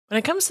When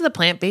it comes to the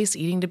plant-based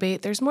eating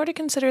debate, there's more to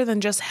consider than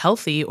just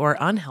healthy or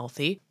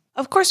unhealthy.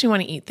 Of course, we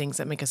want to eat things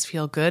that make us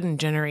feel good and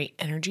generate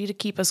energy to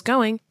keep us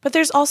going, but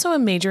there's also a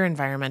major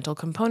environmental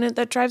component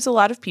that drives a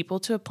lot of people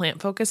to a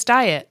plant-focused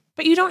diet.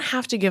 But you don't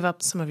have to give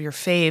up some of your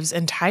faves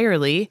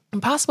entirely.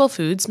 Impossible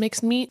Foods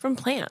makes meat from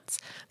plants.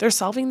 They're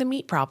solving the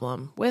meat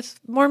problem with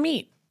more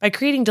meat. By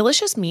creating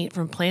delicious meat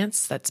from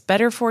plants that's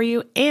better for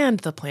you and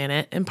the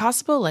planet,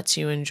 Impossible lets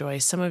you enjoy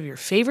some of your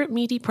favorite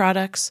meaty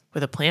products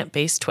with a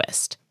plant-based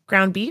twist.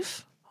 Ground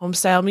beef,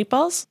 home-style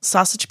meatballs,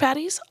 sausage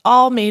patties,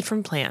 all made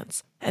from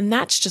plants. And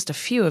that's just a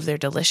few of their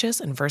delicious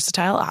and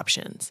versatile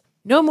options.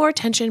 No more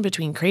tension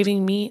between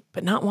craving meat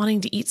but not wanting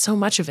to eat so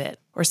much of it,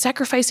 or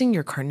sacrificing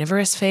your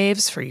carnivorous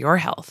faves for your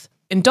health.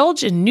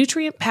 Indulge in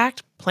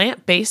nutrient-packed,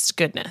 plant-based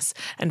goodness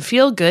and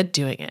feel good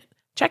doing it.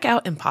 Check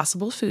out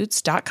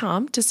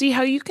ImpossibleFoods.com to see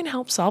how you can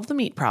help solve the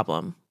meat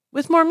problem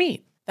with more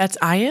meat. That's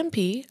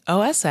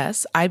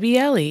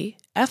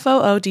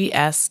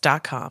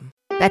ImpossibleFoods.com.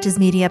 Betches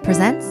Media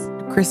presents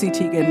Chrissy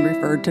Teigen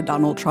referred to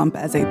Donald Trump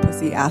as a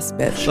pussy-ass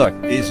bitch. Look,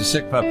 he's a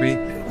sick puppy.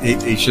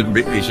 He shouldn't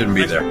be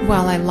there.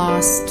 Well, I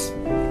lost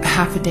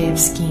half a day of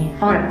skiing.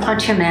 I'm going to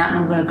punch him out and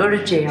I'm going to go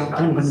to jail and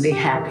I'm going to be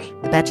happy.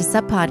 the Betches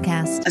Sup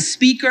Podcast. A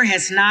speaker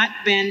has not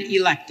been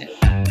elected.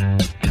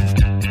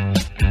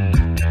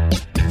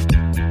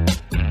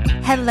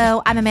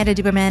 Hello, I'm Amanda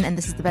Duberman, and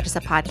this is the Betches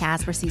Sup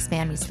Podcast, where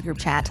C-SPAN meets the group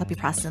chat to help you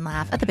process and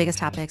laugh at the biggest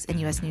topics in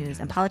U.S. news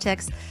and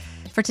politics.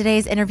 For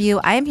today's interview,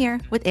 I am here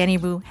with Annie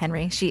Wu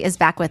Henry. She is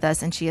back with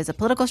us, and she is a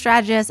political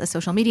strategist, a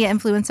social media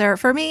influencer,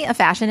 for me, a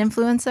fashion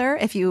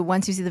influencer.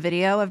 Once you see the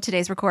video of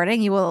today's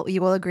recording, you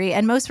will agree.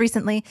 And most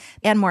recently,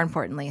 and more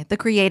importantly, the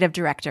creative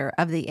director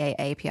of the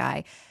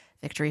AAPI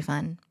Victory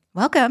Fund.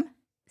 Welcome.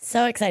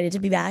 So excited to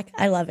be back.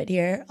 I love it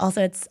here.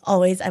 Also,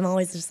 I'm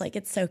always just like,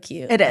 it's so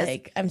cute. It is.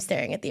 Like, I'm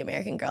staring at the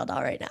American Girl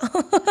doll right now.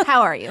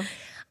 How are you?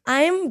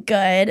 I'm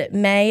good.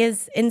 May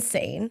is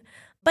insane,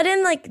 but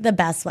in like the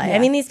best way. Yeah. I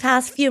mean, these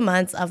past few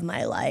months of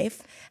my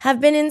life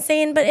have been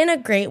insane, but in a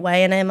great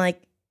way. And I'm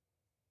like,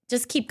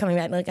 just keep coming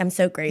back. Like, I'm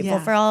so grateful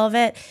for all of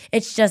it.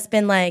 It's just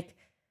been like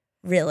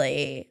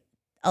really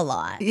a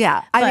lot.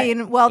 Yeah.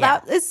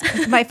 That is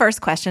my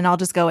first question. I'll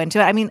just go into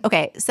it. I mean,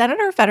 okay,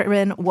 Senator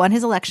Fetterman won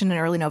his election in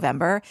early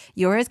November.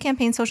 You're his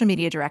campaign social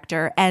media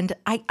director. And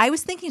I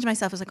was thinking to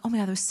myself, I was like, oh my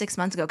God, that was 6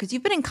 months ago. Because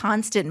you've been in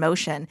constant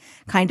motion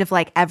kind of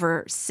like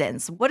ever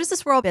since. What has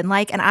this world been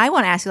like? And I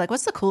want to ask you, like,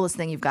 what's the coolest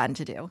thing you've gotten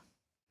to do?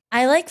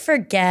 I like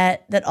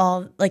forget that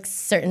all like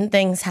certain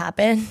things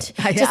happened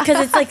just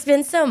because it's like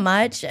been so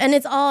much. And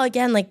it's all,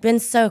 again, like been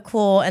so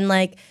cool. And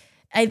like,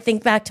 I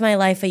think back to my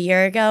life a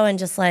year ago and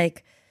just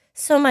like,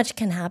 so much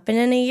can happen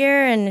in a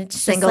year, and it's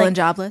just single like, and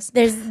jobless.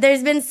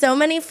 There's been so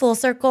many full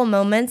circle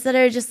moments that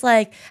are just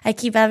like I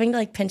keep having to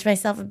like pinch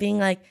myself of being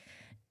like,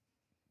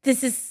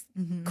 this is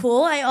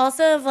cool. I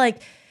also have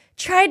like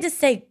tried to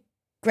stay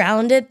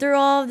grounded through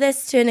all of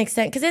this to an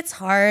extent because it's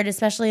hard,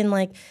 especially in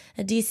like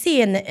a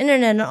DC and the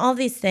internet and all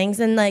these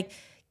things, and like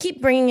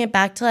keep bringing it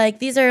back to like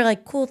these are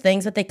like cool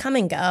things, but they come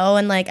and go,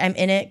 and like I'm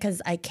in it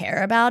because I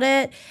care about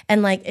it,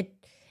 and like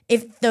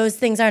if those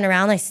things aren't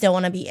around, I still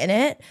want to be in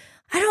it.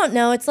 I don't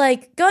know. It's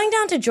like going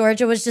down to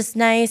Georgia was just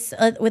nice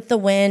with the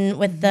win,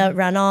 with the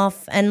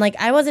runoff. And like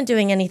I wasn't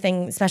doing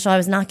anything special. I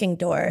was knocking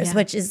doors,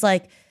 which is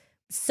like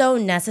so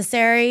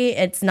necessary.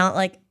 It's not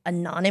like a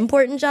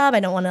non-important job. I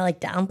don't want to like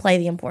downplay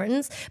the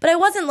importance. But I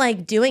wasn't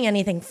like doing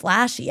anything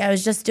flashy. I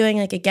was just doing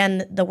like,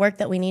 again, the work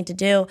that we need to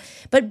do.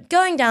 But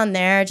going down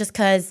there just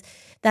because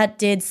that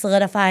did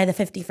solidify the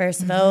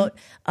 51st vote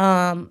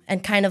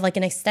and kind of like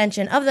an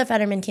extension of the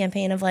Fetterman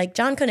campaign of like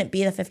John couldn't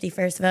be the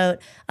 51st vote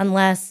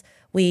unless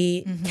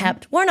we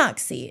kept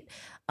Warnock's seat.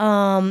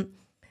 So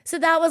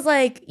that was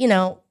like,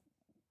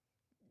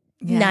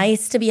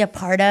 nice to be a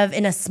part of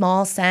in a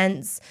small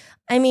sense.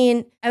 I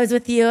mean, I was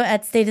with you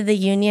at State of the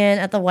Union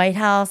at the White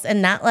House,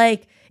 and that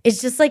like,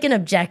 it's just like an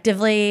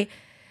objectively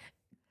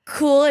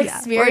cool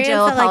experience. Or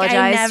Jill that, like,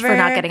 apologized for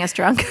not getting us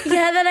drunk.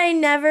 that I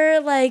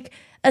never like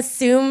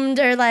assumed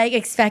or like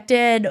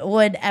expected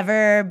would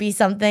ever be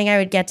something I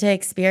would get to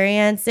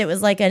experience. It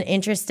was like an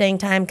interesting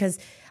time because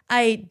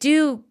I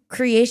do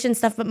creation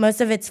stuff, but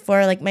most of it's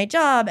for like my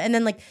job. And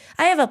then like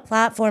I have a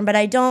platform, but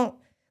I don't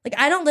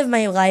live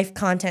my life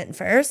content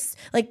first.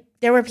 Like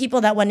there were people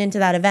that went into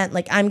that event,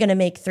 like I'm going to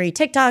make 3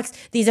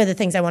 TikToks. These are the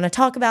things I want to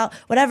talk about,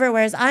 whatever.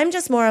 Whereas I'm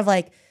just more of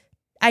like,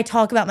 I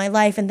talk about my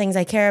life and things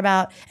I care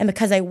about. And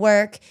because I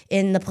work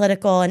in the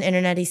political and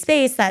internet-y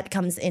space, that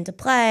comes into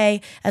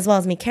play as well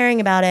as me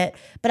caring about it.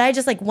 But I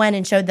just like went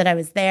and showed that I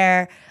was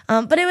there.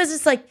 But it was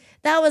just like,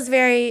 that was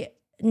very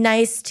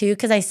nice too,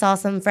 because I saw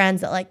some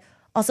friends that like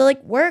also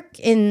like work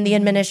in the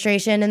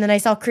administration, and then I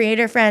saw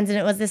creator friends, and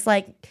it was this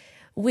like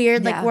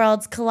weird like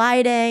worlds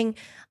colliding.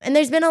 And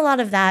there's been a lot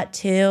of that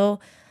too.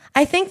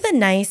 I think the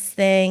nice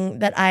thing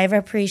that I've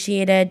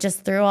appreciated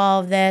just through all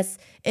of this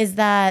is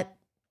that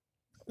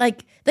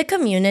like the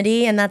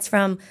community, and that's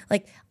from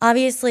like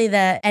obviously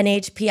the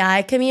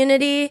NHPI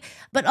community,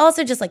 but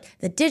also just like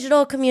the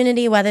digital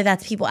community, whether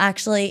that's people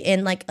actually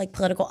in like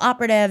political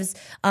operatives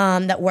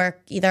that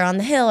work either on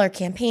the Hill or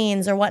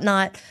campaigns or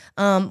whatnot,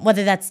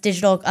 whether that's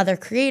digital other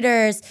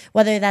creators,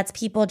 whether that's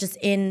people just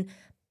in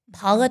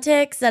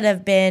politics that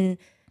have been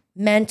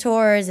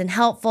mentors and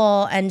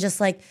helpful and just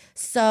like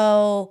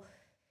so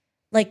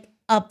like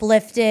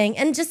uplifting,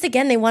 and just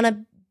again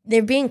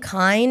they're being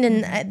kind,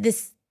 and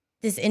this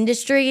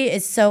industry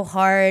is so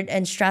hard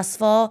and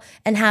stressful,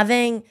 and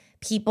having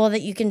people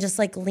that you can just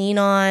like lean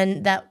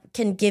on that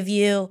can give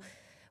you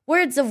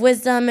words of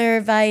wisdom or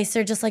advice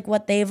or just like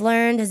what they've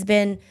learned has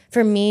been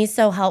for me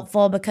so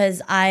helpful,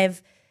 because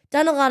I've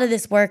done a lot of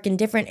this work in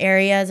different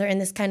areas or in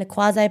this kind of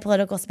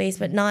quasi-political space,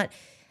 but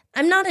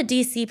I'm not a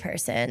DC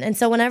person. And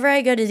so whenever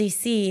I go to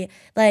DC,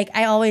 like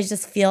I always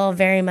just feel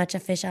very much a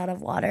fish out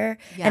of water.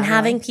 Yeah, and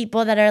having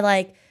people that are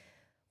like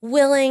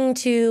willing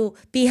to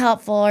be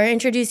helpful or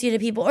introduce you to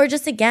people, or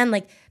just again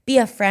like be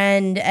a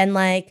friend and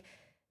like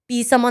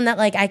be someone that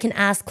like I can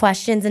ask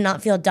questions and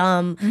not feel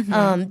dumb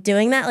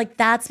doing that, like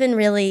that's been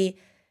really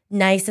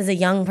nice as a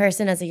young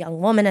person, as a young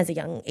woman, as a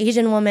young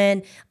Asian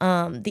woman.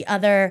 The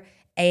other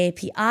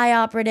AAPI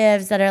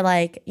operatives that are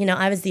like, you know,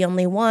 I was the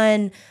only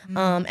one,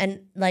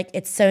 and like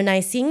it's so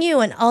nice seeing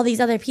you and all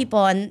these other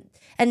people,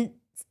 and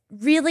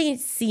really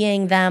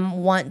seeing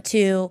them want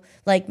to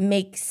like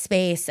make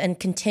space and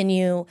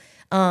continue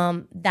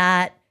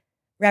that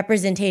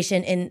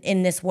representation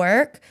in this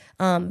work,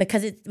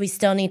 because we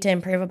still need to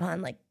improve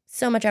upon like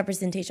so much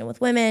representation with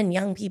women,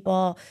 young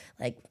people,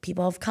 like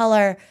people of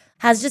color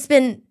has just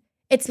been,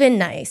 it's been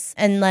nice.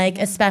 And like,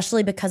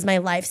 especially because my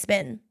life's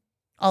been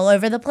all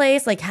over the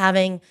place, like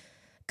having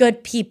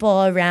good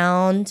people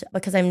around,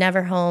 because I'm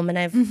never home, and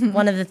I've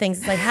one of the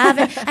things is I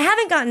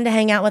haven't gotten to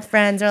hang out with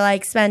friends or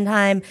like spend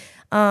time,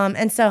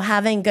 and so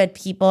having good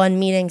people and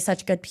meeting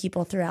such good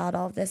people throughout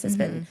all of this has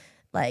been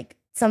like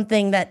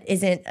something that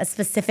isn't a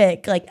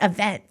specific like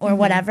event or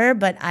whatever,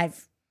 but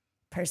I've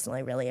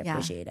personally really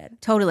appreciated.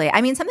 Totally.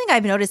 I mean, something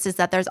I've noticed is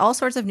that there's all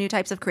sorts of new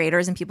types of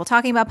creators and people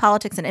talking about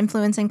politics and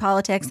influencing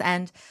politics,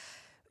 and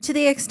to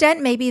the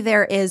extent maybe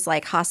there is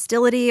like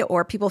hostility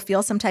or people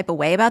feel some type of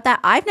way about that,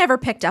 I've never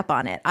picked up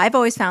on it. I've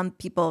always found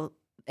people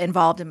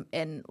involved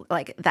in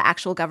like the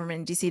actual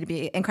government in DC to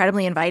be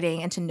incredibly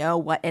inviting and to know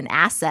what an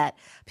asset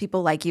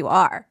people like you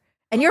are.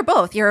 And you're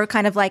both. You're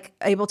kind of like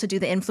able to do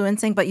the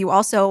influencing, but you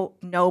also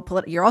know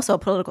you're also a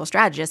political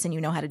strategist, and you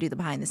know how to do the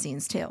behind the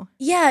scenes too.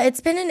 Yeah, it's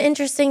been an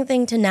interesting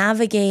thing to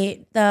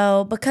navigate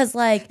though, because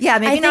like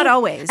maybe not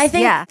always. I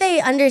think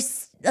they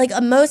understand.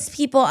 Like most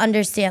people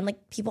understand,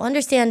 like people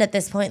understand at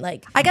this point,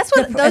 like I guess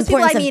what those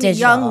people I mean,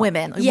 young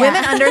women,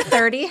 women under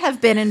 30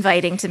 have been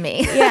inviting to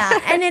me.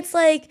 Yeah, and it's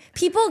like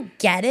people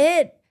get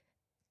it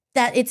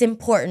that it's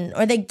important,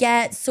 or they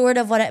get sort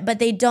of but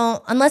they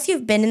don't unless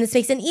you've been in the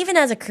space. And even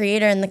as a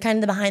creator and the kind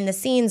of the behind the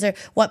scenes or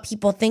what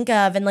people think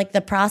of and like the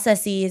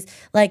processes,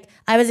 like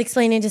I was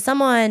explaining to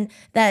someone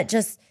that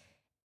just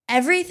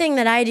everything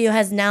that I do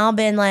has now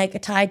been like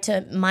tied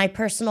to my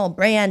personal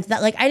brand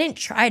that like I didn't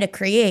try to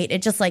create.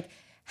 It just like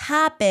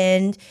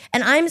happened,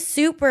 and I'm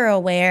super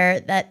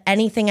aware that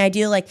anything I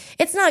do, like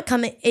it's not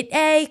coming,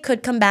 it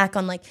could come back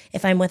on like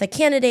if I'm with a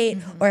candidate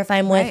or if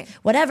I'm with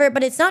whatever,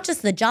 but it's not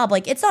just the job,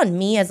 like it's on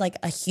me as like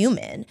a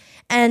human.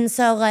 And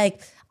so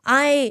like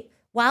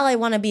while I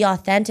want to be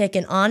authentic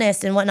and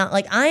honest and whatnot,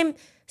 like I'm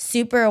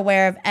super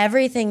aware of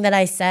everything that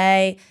I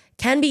say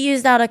can be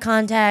used out of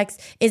context,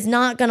 is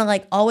not gonna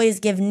like always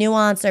give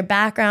nuance or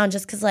background,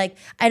 just because like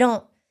I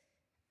don't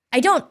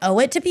owe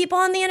it to people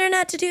on the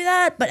internet to do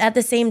that. But at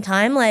the same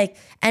time, like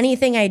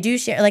anything I do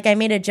share, like I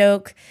made a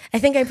joke, I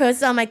think I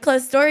posted on my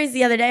close stories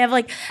the other day of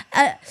like,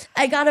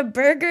 I got a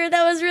burger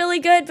that was really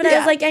good, but I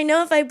was like, I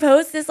know if I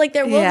post this, like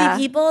there will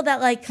be people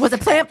that like. Was it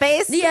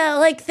plant-based? Yeah,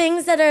 like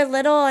things that are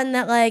little and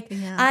that like,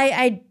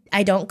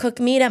 I don't cook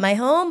meat at my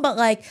home, but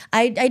like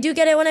I do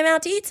get it when I'm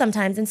out to eat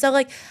sometimes. And so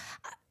like,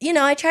 you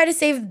know, I try to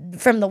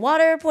save from the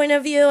water point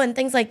of view and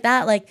things like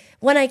that, like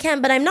when I can,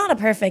 but I'm not a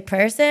perfect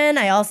person.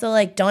 I also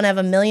like don't have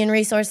a million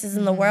resources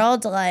in the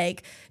world to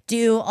like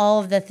do all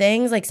of the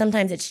things. Like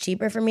sometimes it's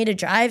cheaper for me to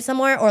drive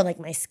somewhere, or like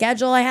my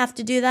schedule, I have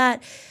to do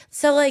that.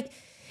 So like,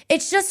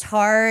 it's just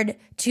hard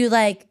to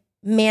like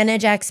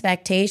manage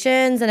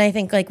expectations. And I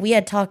think like we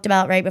had talked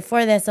about right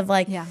before this of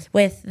like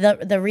with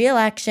the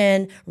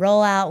re-election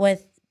rollout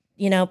with,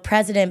 you know,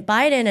 President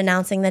Biden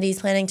announcing that he's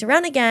planning to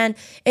run again,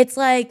 it's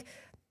like,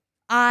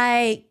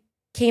 I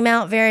came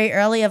out very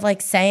early of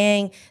like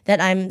saying that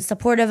I'm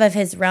supportive of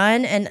his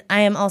run. And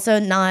I am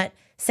also not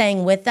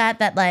saying with that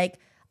like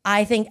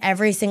I think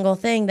every single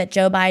thing that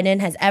Joe Biden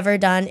has ever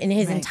done in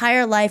his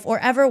entire life or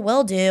ever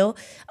will do.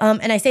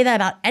 And I say that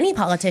about any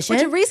politician.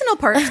 Which a reasonable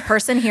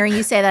person hearing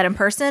you say that in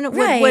person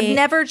would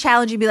never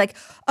challenge you and be like,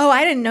 oh,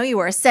 I didn't know you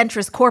were a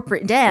centrist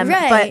corporate Dem.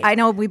 But I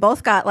know we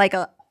both got like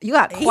you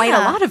got quite a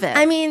lot of it.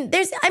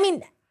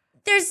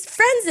 there's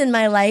friends in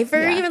my life,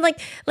 or even like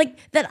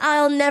that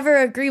I'll never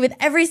agree with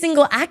every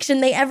single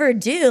action they ever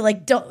do.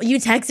 Like, don't you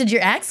texted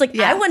your ex? Like,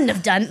 I wouldn't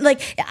have done.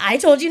 Like, I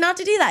told you not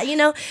to do that. You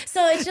know,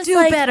 so it's just do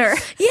like better.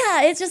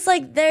 Yeah, it's just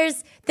like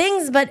there's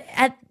things, but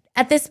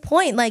at this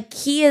point, like,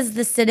 he is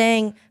the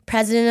sitting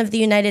president of the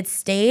United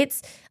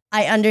States.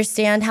 I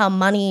understand how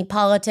money,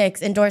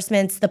 politics,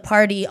 endorsements, the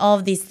party, all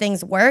of these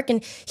things work,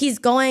 and he's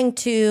going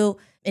to,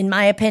 in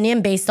my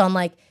opinion, based on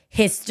like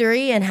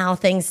history and how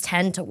things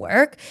tend to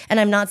work. And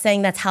I'm not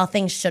saying that's how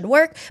things should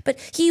work, but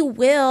he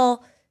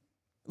will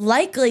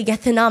likely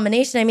get the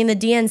nomination. I mean, the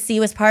DNC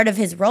was part of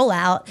his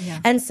rollout. Yeah.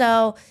 And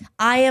so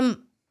I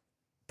am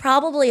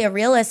probably a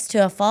realist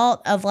to a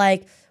fault of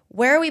like,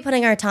 where are we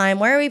putting our time?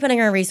 Where are we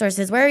putting our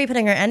resources? Where are we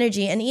putting our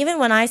energy? And even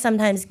when I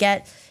sometimes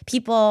get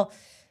people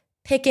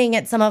picking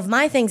at some of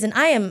my things, and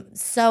I am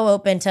so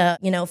open to,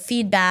 you know,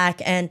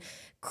 feedback and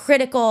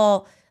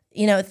critical,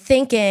 you know,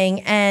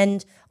 thinking,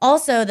 and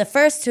also the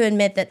first to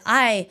admit that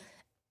I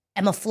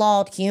am a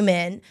flawed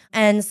human.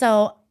 And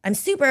so I'm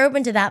super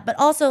open to that. But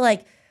also,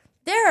 like,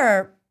 there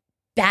are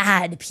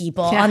bad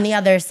people on the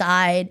other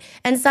side.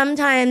 And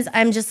sometimes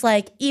I'm just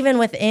like, even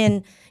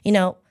within, you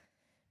know,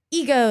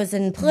 egos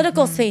and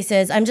political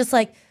spaces, I'm just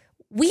like,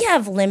 we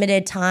have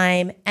limited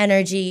time,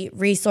 energy,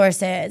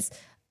 resources.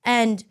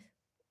 And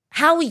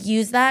how we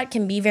use that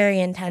can be very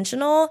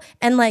intentional.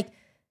 And like,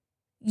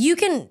 you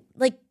can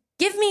like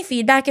give me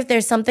feedback if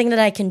there's something that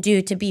I can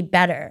do to be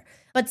better.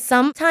 But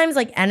sometimes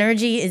like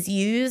energy is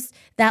used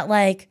that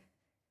like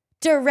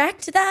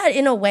direct that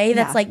in a way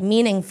that's like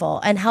meaningful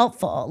and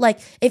helpful. Like,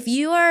 if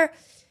you are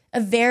a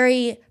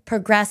very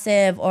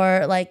progressive,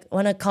 or like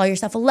want to call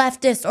yourself a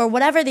leftist, or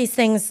whatever these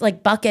things,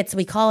 like buckets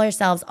we call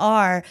ourselves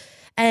are,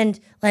 and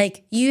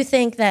like you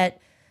think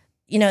that,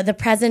 you know, the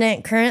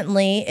president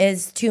currently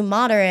is too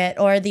moderate,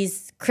 or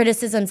these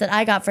criticisms that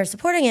I got for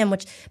supporting him,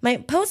 which my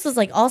post was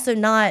like also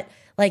not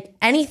like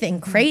anything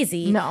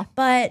crazy. No.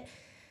 But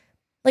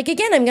like,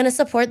 again, I'm going to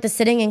support the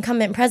sitting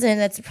incumbent president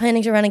that's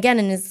planning to run again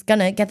and is going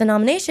to get the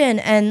nomination.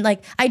 And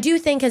like, I do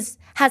think has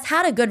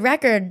had a good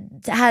record,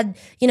 had,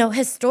 you know,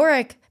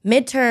 historic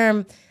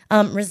midterm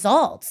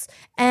results,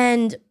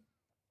 and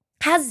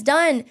has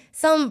done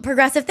some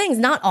progressive things.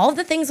 Not all of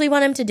the things we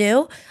want him to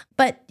do,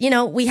 but, you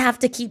know, we have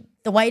to keep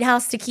the White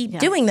House to keep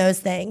doing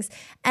those things.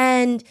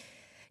 And,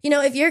 you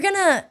know, if you're going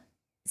to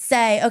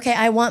say, okay,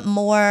 I want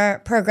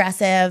more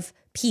progressive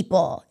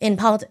people in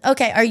politics,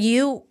 okay, are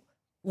you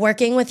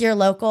working with your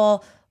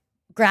local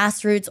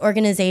grassroots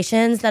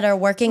organizations that are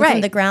working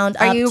from the ground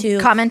up to... Are you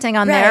commenting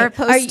on their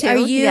posts too? Are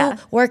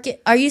you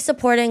Are you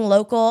supporting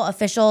local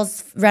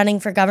officials running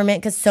for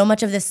government? Because so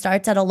much of this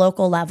starts at a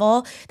local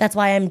level. That's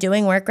why I'm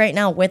doing work right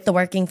now with the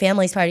Working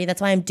Families Party.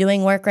 That's why I'm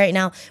doing work right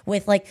now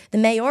with like the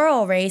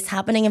mayoral race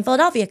happening in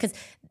Philadelphia. Because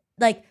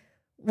like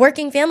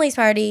Working Families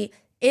Party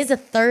is a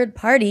third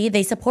party.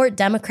 They support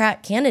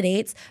Democrat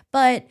candidates,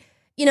 but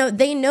you know,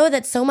 they know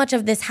that so much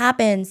of this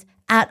happens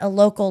at a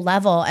local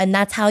level, and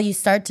that's how you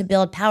start to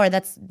build power.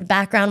 That's the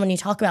background when you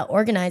talk about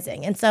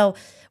organizing. And so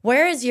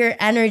where is your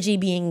energy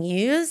being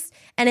used?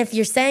 And if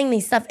you're saying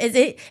these stuff,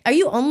 are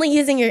you only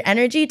using your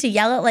energy to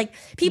yell at like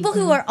people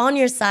who are on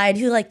your side,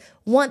 who like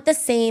want the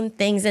same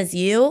things as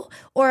you?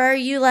 Or are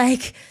you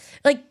like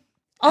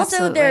also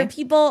Absolutely. There are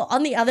people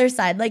on the other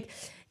side, like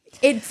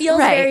it feels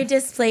very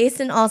displaced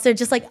and also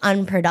just like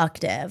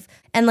unproductive.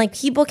 And like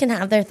people can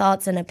have their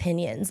thoughts and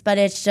opinions, but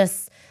it's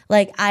just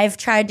like, I've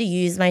tried to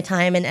use my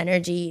time and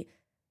energy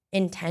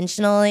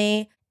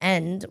intentionally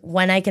and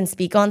when I can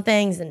speak on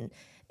things. And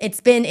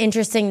it's been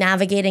interesting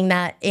navigating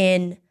that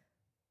in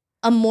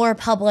a more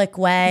public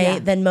way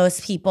than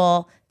most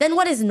people, than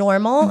what is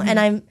normal.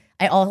 And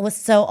I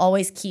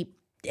always keep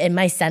in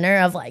my center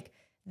of like,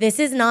 this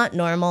is not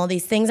normal.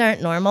 These things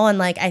aren't normal. And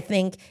like, I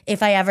think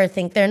if I ever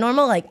think they're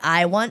normal, like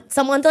I want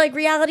someone to like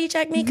reality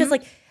check me, because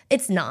like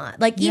it's not.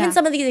 Like even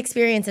some of these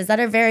experiences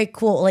that are very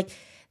cool, like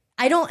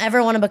I don't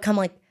ever want to become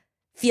like,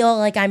 feel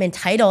like I'm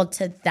entitled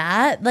to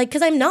that. Like,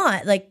 because I'm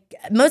not. Like,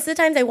 most of the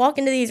times I walk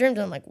into these rooms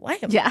and I'm like, why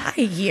am I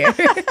here?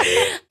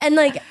 And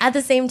like, at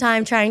the same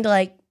time, trying to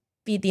like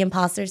beat the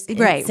imposter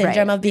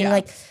syndrome of being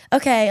like,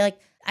 okay, like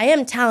I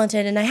am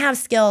talented and I have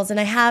skills and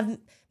I have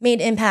made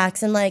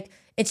impacts, and like,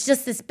 it's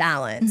just this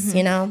balance,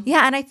 you know?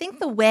 Yeah, and I think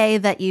the way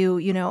that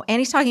you know,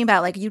 Annie's talking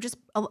about like, you just,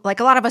 like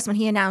a lot of us when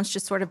he announced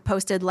just sort of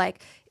posted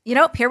like, you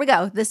know, here we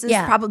go. This is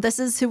this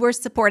is who we're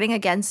supporting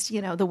against,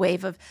 you know, the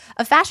wave of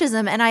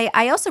fascism. And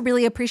I also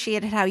really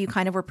appreciated how you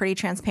kind of were pretty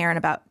transparent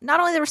about not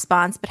only the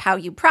response, but how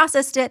you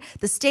processed it,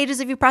 the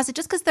stages of your process,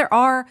 just because there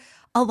are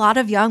a lot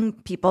of young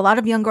people, a lot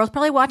of young girls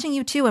probably watching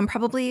you too, and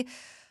probably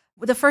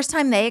the first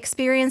time they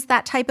experience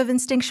that type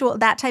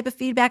of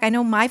feedback. I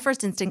know my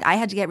first instinct, I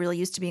had to get really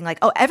used to being like,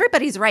 oh,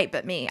 everybody's right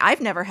but me.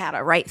 I've never had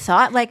a right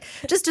thought. Like,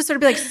 just to sort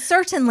of be like,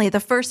 certainly the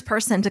first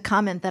person to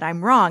comment that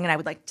I'm wrong. And I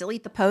would like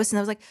delete the post. And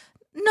I was like,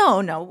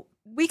 no,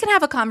 we can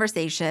have a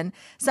conversation.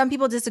 Some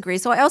people disagree.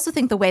 So I also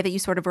think the way that you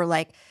sort of were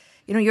like,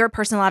 you know, you're a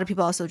person a lot of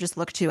people also just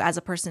look to as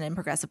a person in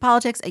progressive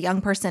politics, a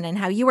young person, and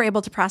how you were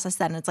able to process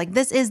that. And it's like,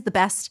 this is the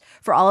best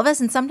for all of us.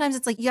 And sometimes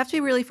it's like, you have to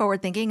be really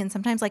forward thinking. And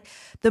sometimes like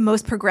the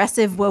most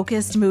progressive,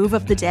 wokest move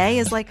of the day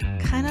is like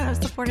kind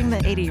of supporting the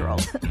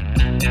 80-year-old.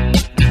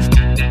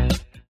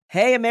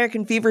 Hey,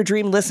 American Fever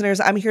Dream listeners,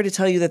 I'm here to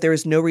tell you that there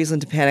is no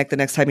reason to panic the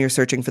next time you're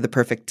searching for the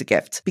perfect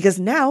gift, because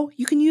now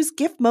you can use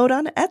gift mode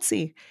on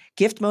Etsy.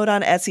 Gift mode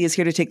on Etsy is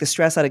here to take the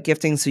stress out of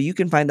gifting so you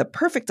can find the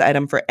perfect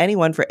item for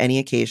anyone for any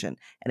occasion.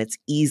 And it's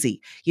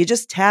easy. You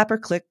just tap or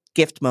click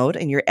gift mode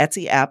in your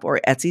Etsy app or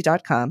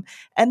Etsy.com,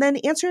 and then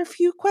answer a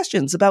few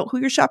questions about who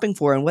you're shopping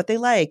for and what they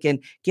like.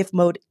 And gift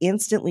mode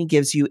instantly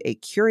gives you a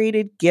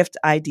curated gift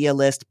idea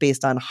list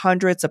based on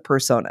hundreds of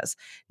personas.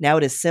 Now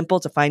it is simple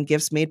to find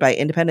gifts made by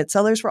independent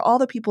sellers for all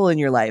the people in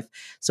your life.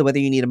 So whether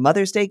you need a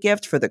Mother's Day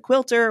gift for the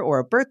quilter or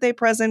a birthday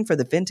present for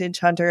the vintage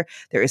hunter,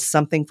 there is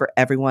something for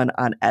everyone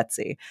on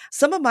Etsy.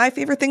 Some of my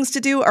favorite things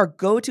to do are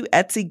go to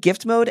Etsy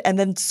gift mode and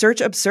then search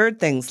absurd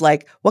things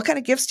like, what kind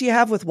of gifts do you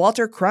have with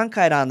Walter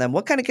Cronkite on them?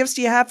 What kind of gifts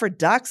do you have for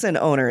dachshund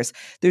owners?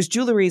 There's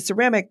jewelry,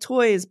 ceramic,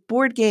 toys,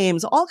 board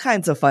games, all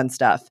kinds of fun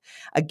stuff.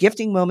 A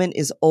gifting moment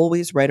is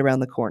always right around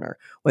the corner,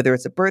 whether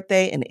it's a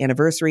birthday, an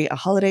anniversary, a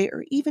holiday,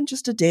 or even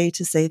just a day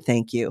to say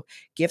thank you.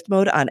 Gift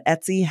mode on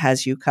Etsy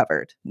has you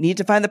covered. Need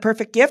to find the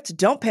perfect gift?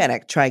 Don't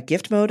panic. Try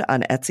gift mode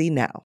on Etsy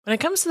now. When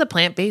it comes to the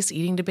plant-based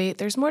eating debate,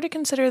 there's more to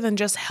consider than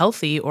just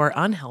healthy or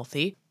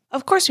unhealthy.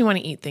 Of course, we want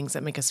to eat things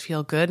that make us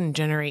feel good and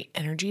generate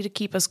energy to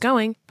keep us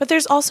going, but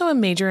there's also a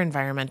major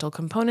environmental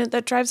component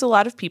that drives a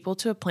lot of people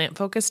to a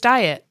plant-focused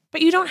diet.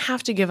 But you don't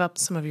have to give up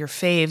some of your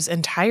faves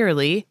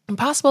entirely.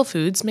 Impossible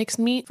Foods makes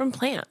meat from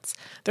plants.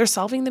 They're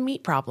solving the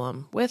meat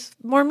problem with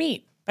more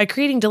meat. By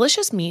creating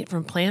delicious meat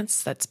from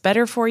plants that's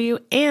better for you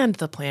and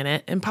the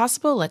planet,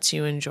 Impossible lets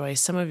you enjoy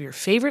some of your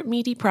favorite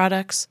meaty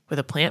products with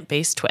a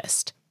plant-based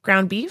twist.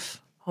 Ground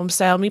beef,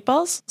 home-style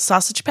meatballs,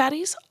 sausage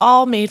patties,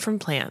 all made from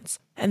plants.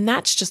 And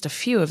that's just a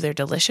few of their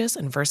delicious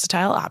and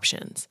versatile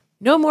options.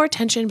 No more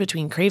tension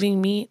between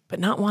craving meat but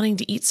not wanting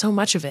to eat so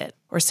much of it,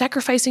 or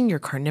sacrificing your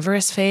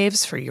carnivorous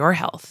faves for your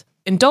health.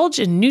 Indulge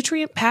in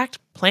nutrient-packed,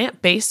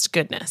 plant-based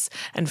goodness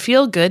and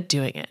feel good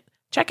doing it.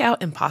 Check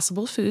out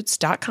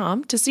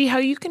ImpossibleFoods.com to see how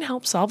you can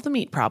help solve the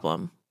meat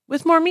problem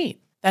with more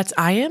meat. That's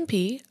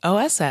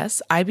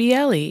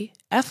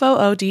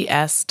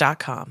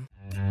ImpossibleFoods.com.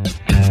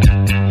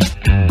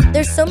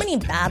 There's so many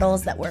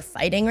battles that we're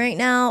fighting right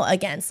now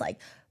against like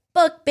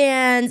book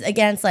bans,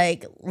 against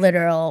like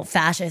literal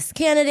fascist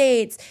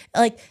candidates.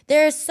 Like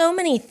there's so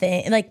many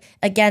things, like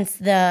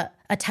against the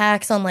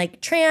attacks on like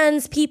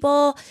trans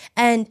people,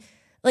 and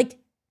like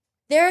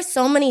there are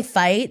so many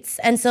fights.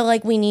 And so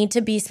like we need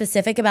to be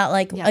specific about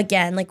like,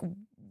 again, like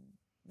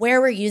where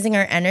we're using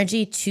our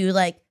energy to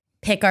like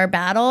pick our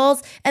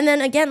battles. And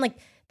then again, like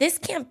this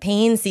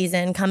campaign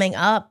season coming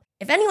up,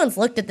 if anyone's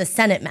looked at the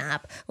Senate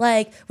map,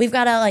 like we've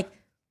got to like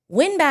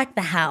win back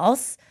the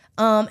House.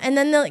 And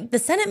then the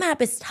Senate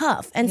map is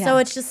tough. And so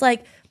it's just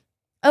like,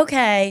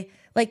 okay,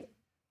 like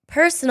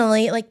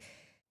personally, like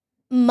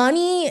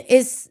money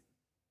is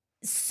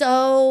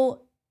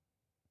so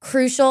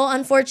crucial,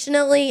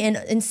 unfortunately,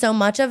 in so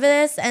much of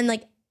this. And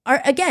like,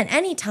 again,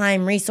 any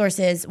time,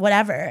 resources,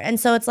 whatever. And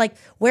so it's like,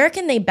 where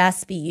can they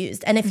best be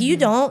used? And if you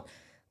don't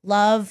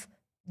love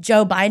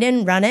Joe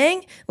Biden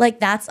running, like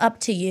that's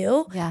up to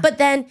you. Yeah. But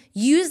then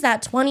use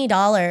that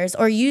 $20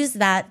 or use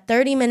that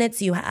 30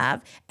 minutes you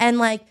have and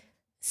like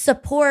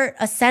support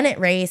a Senate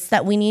race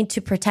that we need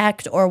to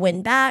protect or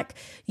win back.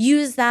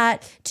 Use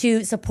that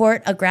to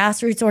support a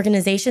grassroots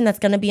organization that's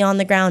going to be on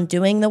the ground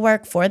doing the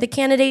work for the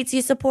candidates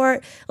you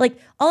support. Like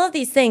all of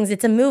these things,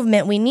 it's a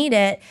movement. We need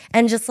it.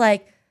 And just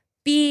like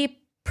be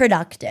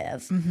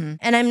productive.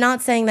 And I'm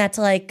not saying that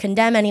to like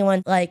condemn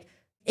anyone. Like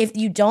if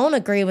you don't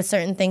agree with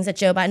certain things that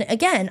Joe Biden,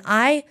 again,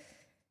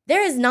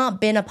 there has not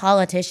been a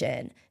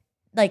politician,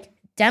 like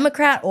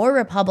Democrat or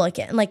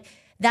Republican, like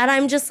that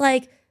I'm just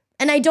like,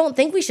 and I don't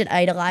think we should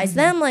idolize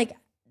them. Like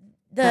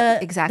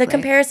the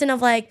comparison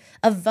of like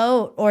a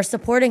vote or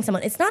supporting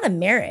someone, it's not a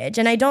marriage.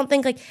 And I don't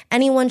think like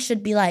anyone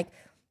should be like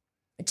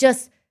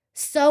just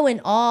so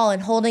in awe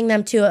and holding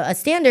them to a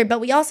standard. But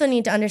we also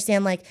need to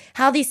understand like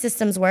how these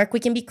systems work.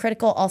 We can be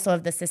critical also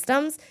of the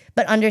systems,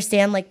 but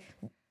understand like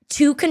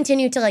to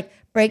continue to like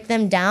break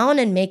them down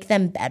and make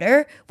them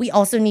better, we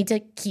also need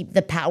to keep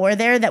the power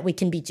there that we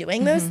can be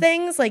doing those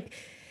things. Like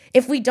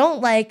if we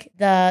don't like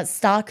the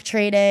stock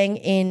trading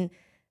in,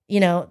 you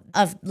know,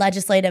 of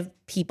legislative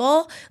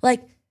people,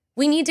 like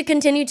we need to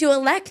continue to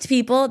elect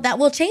people that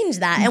will change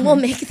that and will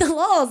make the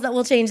laws that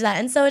will change that.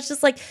 And so it's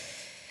just like,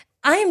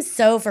 I am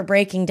so for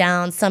breaking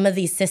down some of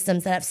these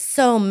systems that have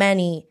so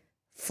many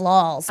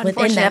flaws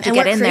within them. And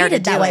we're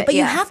created that way, but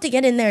you have to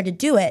get in there to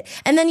do it.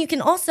 And then you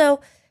can also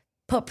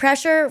put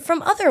pressure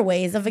from other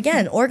ways of,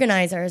 again,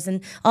 organizers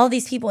and all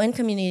these people in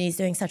communities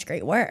doing such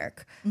great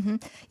work.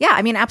 Yeah,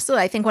 I mean,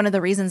 absolutely. I think one of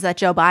the reasons that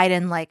Joe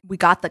Biden, like, we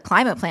got the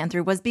climate plan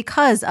through was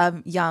because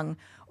of young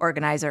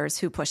organizers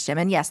who pushed him.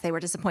 And yes, they were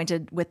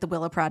disappointed with the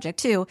Willow Project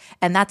too.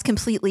 And that's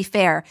completely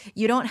fair.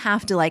 You don't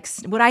have to you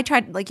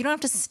don't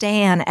have to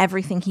stan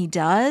everything he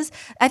does.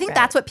 I think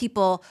that's what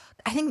people,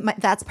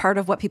 that's part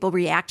of what people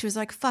react to is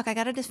like, fuck, I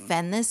got to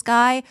defend this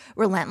guy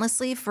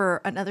relentlessly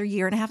for another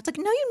year and a half. It's like,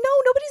 no,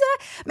 nobody's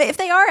if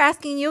they are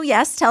asking you,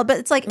 yes, tell, but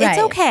it's like, it's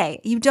okay.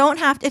 You don't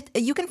have to, if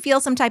you can feel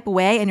some type of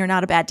way and you're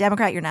not a bad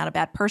Democrat, you're not a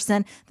bad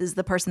person. This is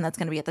the person that's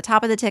going to be at the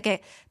top of the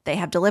ticket. They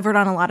have delivered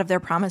on a lot of their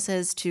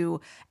promises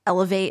to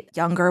elevate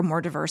younger,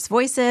 more diverse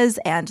voices.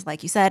 And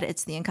like you said,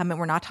 it's the incumbent.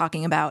 We're not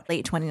talking about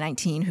late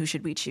 2019, who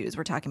should we choose?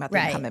 We're talking about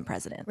the incumbent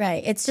president.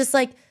 Right. It's just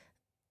like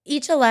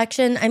each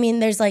election, I mean,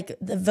 there's like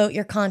the vote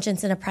your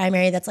conscience in a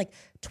primary that's like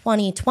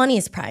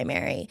 2020's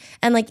primary.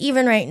 And like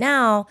even right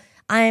now,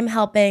 I'm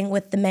helping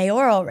with the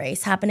mayoral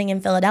race happening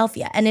in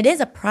Philadelphia. And it is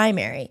a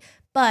primary,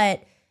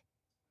 but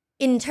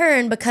in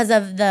turn, because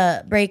of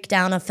the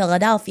breakdown of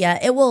Philadelphia,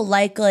 it will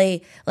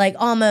likely like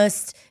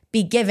almost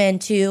be given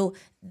to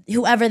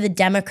whoever the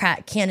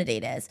Democrat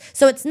candidate is.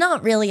 So it's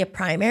not really a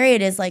primary.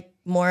 It is like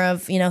more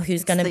of,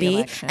 who's going to be.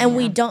 Election,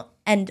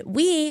 and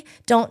we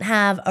don't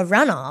have a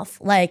runoff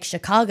like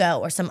Chicago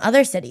or some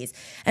other cities.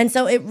 And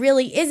so it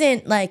really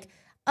isn't like,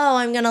 oh,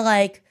 I'm going to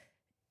like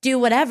do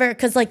whatever,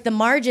 because like the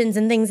margins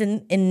and things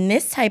in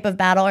this type of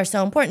battle are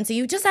so important. So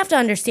you just have to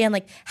understand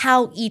like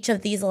how each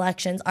of these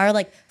elections are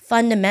like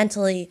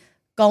fundamentally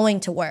going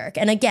to work.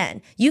 And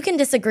again, you can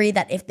disagree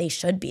that if they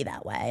should be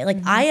that way.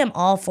 Like I am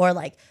all for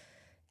like,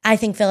 I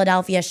think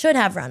Philadelphia should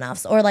have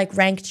runoffs or like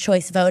ranked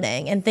choice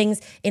voting and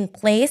things in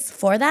place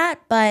for that,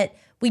 but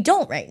we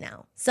don't right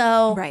now.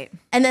 So,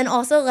 and then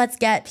also let's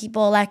get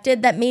people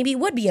elected that maybe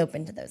would be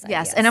open to those ideas.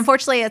 Yes, and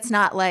unfortunately it's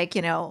not like,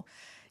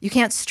 you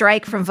can't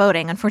strike from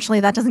voting. Unfortunately,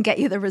 that doesn't get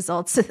you the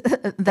results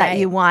that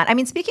you want. I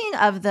mean, speaking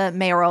of the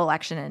mayoral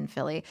election in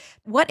Philly,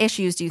 what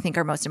issues do you think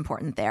are most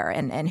important there?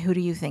 And who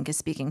do you think is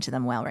speaking to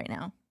them well right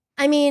now?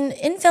 I mean,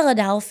 in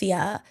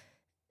Philadelphia,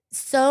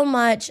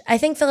 I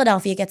think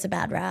Philadelphia gets a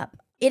bad rap.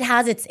 It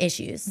has its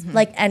issues,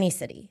 like any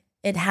city.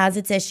 It has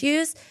its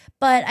issues.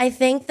 But I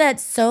think that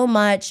so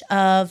much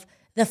of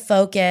the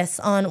focus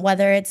on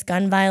whether it's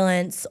gun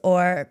violence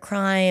or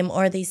crime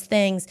or these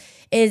things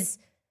is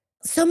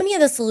so many of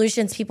the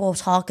solutions people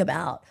talk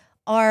about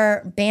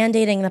are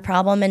band-aiding the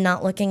problem and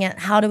not looking at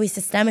how do we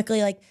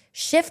systemically like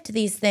shift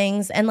these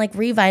things and like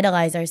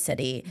revitalize our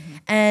city.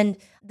 And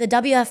the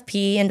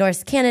WFP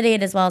endorsed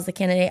candidate, as well as the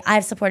candidate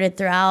I've supported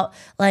throughout,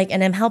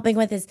 and I'm helping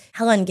with, is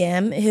Helen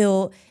Gim,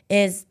 who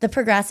is the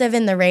progressive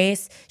in the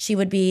race. She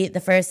would be the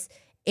first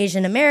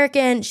Asian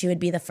American. She would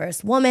be the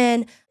first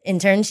woman. In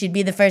turn, she'd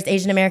be the first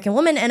Asian American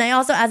woman. And I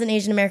also, as an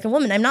Asian American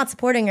woman, I'm not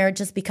supporting her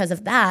just because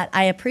of that.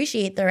 I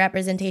appreciate the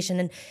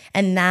representation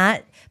and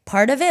that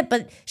part of it,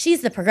 but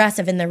she's the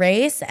progressive in the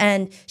race,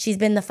 and she's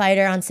been the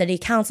fighter on city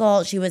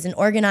council. She was an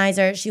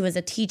organizer. She was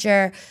a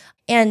teacher.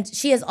 And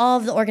she has all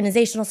of the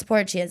organizational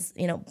support. She has,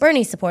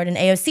 Bernie's support and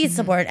AOC's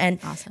support and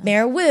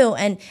Mayor Wu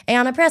and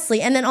Ayanna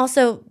Pressley. And then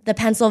also the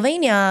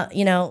Pennsylvania,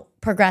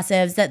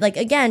 progressives that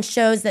again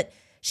shows that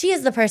she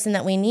is the person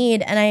that we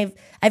need. And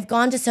I've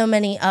gone to so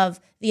many of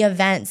the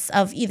events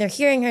of either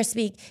hearing her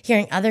speak,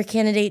 hearing other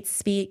candidates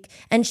speak,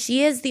 and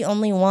she is the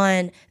only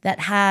one that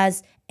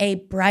has a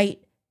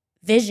bright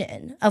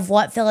vision of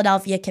what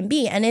Philadelphia can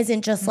be and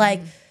isn't just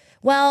like,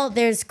 well,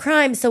 there's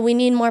crime, so we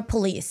need more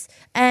police.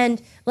 And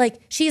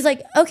she's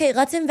like, okay,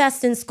 let's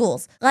invest in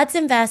schools. Let's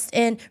invest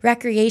in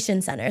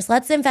recreation centers.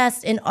 Let's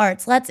invest in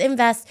arts. Let's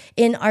invest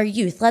in our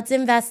youth. Let's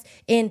invest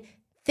in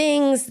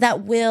things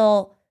that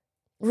will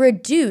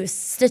reduce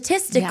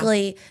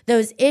statistically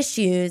those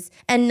issues,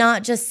 and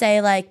not just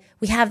say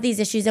we have these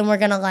issues and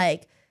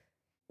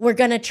we're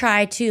gonna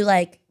try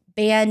to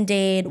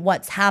band-aid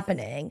what's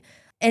happening.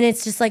 And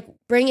it's just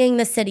bringing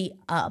the city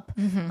up.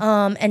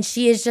 And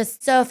she is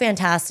just so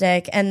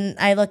fantastic. And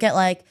I look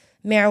at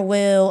Mayor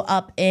Wu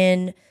up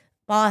in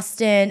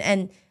Boston,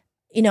 and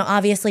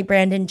obviously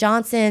Brandon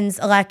Johnson's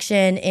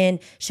election in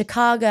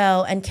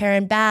Chicago, and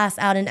Karen Bass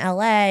out in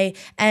LA.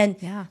 And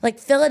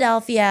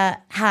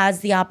Philadelphia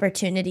has the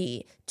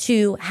opportunity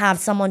to have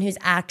someone who's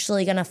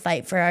actually going to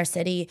fight for our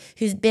city,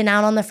 who's been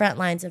out on the front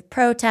lines of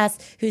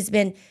protests, who's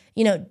been,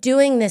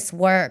 doing this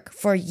work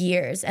for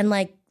years and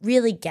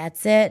really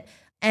gets it.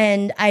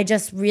 And I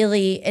just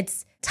really,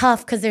 it's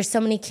tough because there's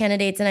so many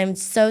candidates and I'm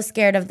so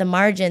scared of the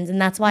margins. And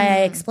that's why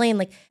I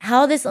explain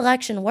how this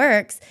election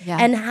works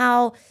and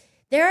how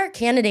there are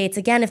candidates,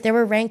 again, if there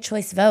were ranked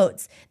choice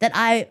votes, that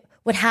I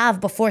would have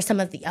before some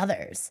of the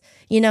others,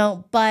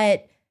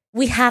 but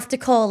we have to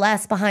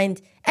coalesce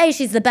behind, hey,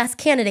 she's the best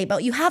candidate,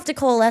 but you have to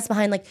coalesce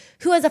behind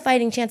who has a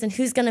fighting chance and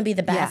who's going to be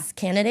the best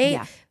candidate.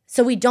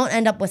 So we don't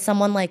end up with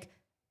someone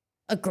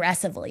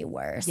aggressively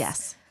worse.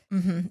 Yes.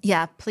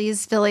 Yeah,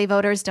 please, Philly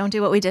voters, don't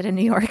do what we did in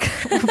New York.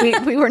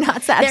 we were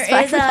not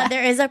satisfied.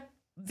 There is a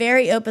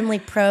very openly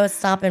pro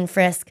stop and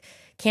frisk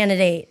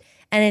candidate,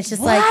 and it's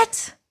just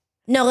what?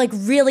 No,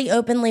 really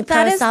openly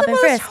pro stop and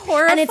frisk.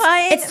 Horrifying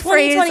and it's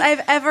phrase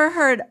I've ever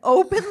heard.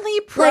 Openly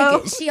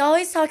pro. She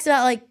always talks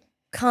about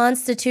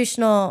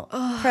constitutional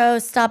pro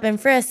stop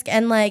and frisk,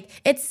 and like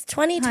it's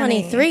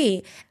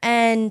 2023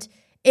 and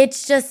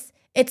it's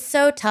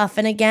so tough.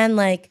 And again,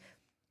 like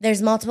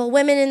there's multiple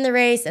women in the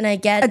race, and I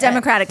get a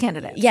Democratic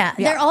candidate. Yeah,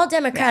 they're all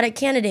Democratic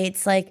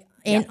candidates, like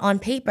on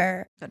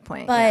paper. Good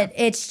point. But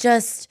it's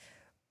just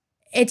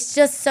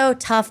so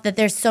tough that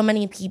there's so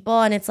many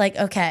people, and it's like,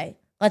 okay,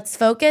 let's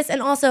focus.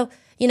 And also,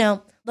 you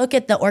know, look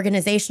at the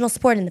organizational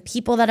support and the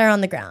people that are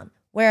on the ground.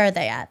 Where are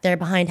they at? They're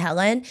behind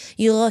Helen.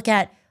 You look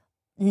at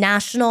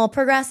national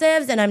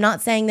progressives, and I'm not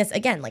saying this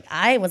again, like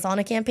I was on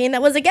a campaign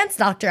that was against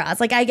Dr. Oz.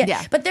 Like I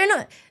get, but they're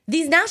not,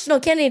 these national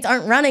candidates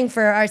aren't running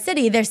for our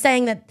city. They're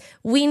saying that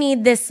we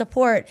need this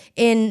support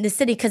in the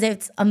city because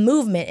it's a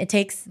movement. It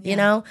takes, you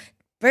know,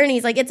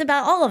 Bernie's like, it's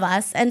about all of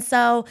us. And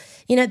so,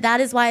 you know,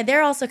 that is why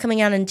they're also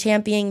coming out and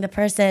championing the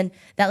person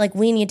that like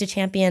we need to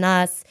champion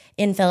us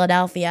in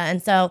Philadelphia.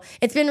 And so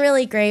it's been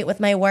really great with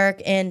my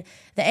work in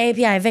the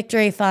AAPI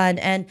Victory Fund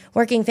and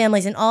Working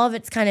Families, and all of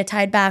it's kind of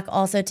tied back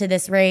also to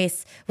this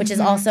race, which is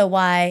also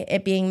why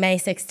it being May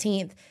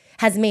 16th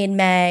has made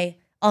May,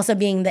 also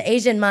being the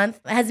Asian month,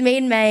 has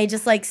made May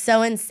just like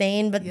so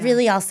insane, but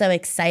really also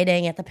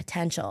exciting at the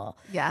potential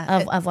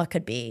of what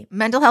could be.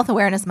 Mental Health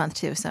Awareness Month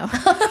too, so.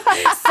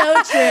 So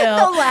true.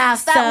 The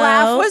laugh. That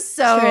laugh was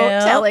so true.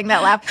 telling,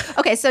 that laugh.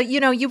 Okay, so, you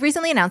know, you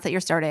recently announced that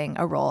you're starting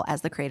a role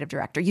as the creative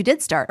director. You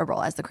did start a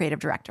role as the creative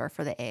director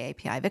for the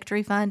AAPI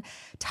Victory Fund.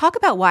 Talk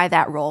about why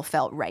that role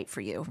felt right for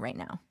you right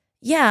now.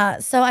 Yeah,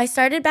 so I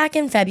started back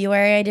in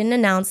February. I didn't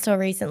announce till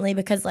recently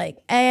because, like,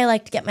 I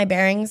like to get my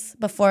bearings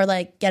before,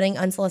 like, getting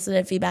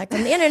unsolicited feedback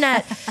from the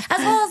internet, as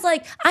well as,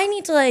 like, I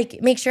need to,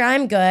 like, make sure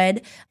I'm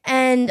good.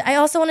 And I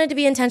also wanted to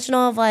be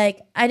intentional of,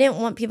 like, I didn't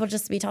want people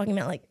just to be talking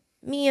about, like,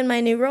 me and my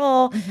new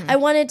role. I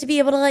wanted to be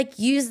able to, like,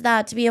 use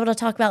that to be able to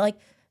talk about, like,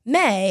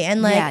 May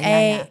and like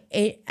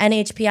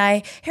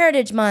NHPI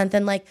Heritage Month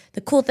and like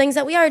the cool things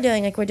that we are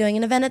doing. Like we're doing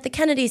an event at the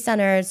Kennedy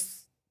Center,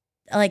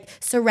 like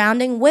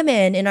surrounding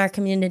women in our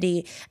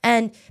community,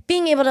 and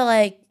being able to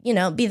like, you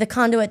know, be the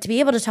conduit to be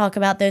able to talk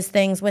about those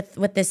things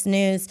with this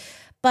news.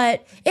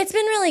 But it's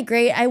been really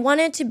great. I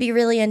wanted to be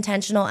really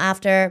intentional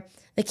after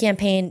the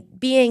campaign,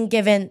 being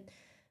given,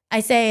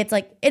 I say it's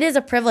like, it is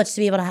a privilege to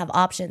be able to have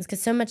options,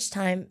 because so much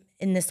time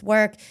in this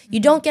work, you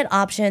don't get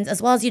options,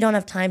 as well as you don't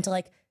have time to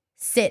like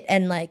sit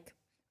and like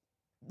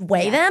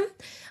weigh them.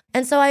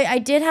 And so I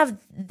did have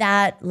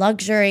that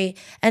luxury.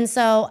 And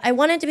so I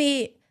wanted to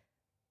be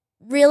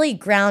really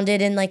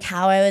grounded in like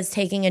how I was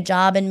taking a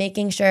job and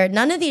making sure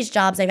none of these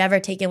jobs I've ever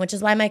taken, which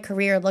is why my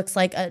career looks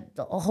like a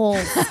whole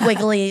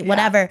squiggly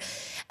whatever.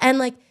 And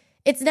like,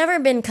 it's never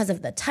been because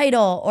of the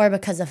title or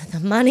because of the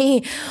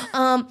money,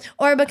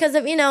 or because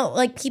of, you know,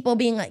 like people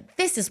being like,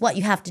 this is what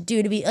you have to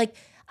do to be like,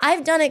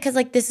 I've done it because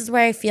like, this is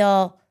where I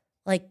feel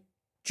like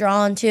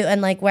drawn to,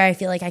 and like where I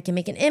feel like I can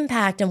make an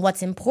impact and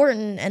what's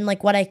important and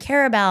like what I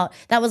care about.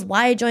 That was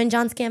why I joined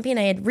John's campaign.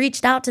 I had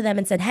reached out to them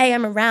and said, hey,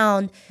 I'm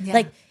around.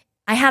 Like,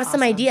 I have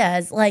some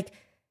ideas. Like,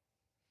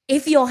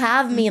 if you'll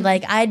have me,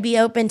 like, I'd be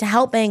open to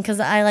helping because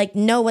I like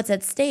know what's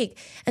at stake.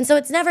 And so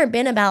it's never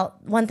been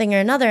about one thing or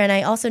another. And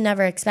I also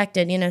never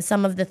expected, you know,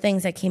 some of the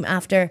things that came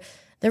after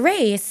the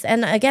race.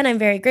 And again, I'm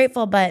very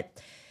grateful, but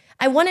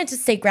I wanted to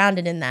stay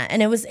grounded in that.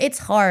 And it's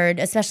hard,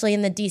 especially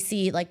in the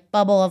DC like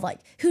bubble of like,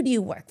 who do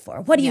you work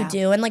for? What do you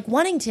do? And like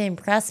wanting to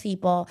impress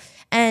people,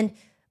 and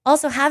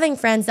also having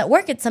friends that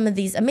work at some of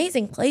these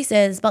amazing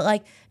places, but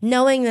like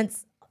knowing that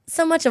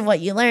so much of what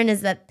you learn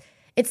is that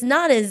it's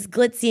not as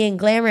glitzy and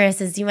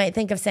glamorous as you might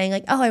think of saying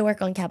like, oh, I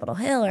work on Capitol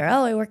Hill, or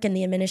oh, I work in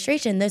the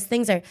administration. Those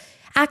things are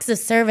acts of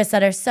service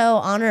that are so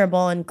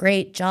honorable and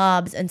great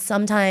jobs. And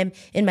sometime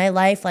in my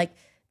life, like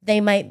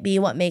they might be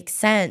what makes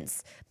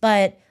sense.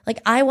 But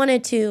like I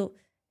wanted to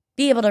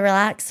be able to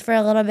relax for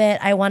a little bit.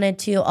 I wanted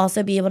to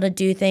also be able to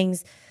do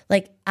things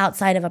like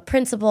outside of a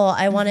principle.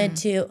 I wanted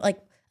to like,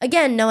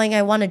 again, knowing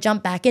I want to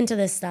jump back into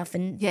this stuff,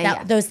 and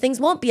those things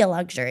won't be a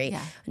luxury.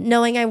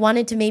 Knowing I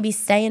wanted to maybe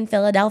stay in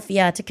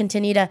Philadelphia to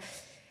continue to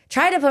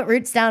try to put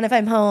roots down if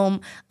I'm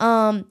home.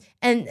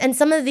 And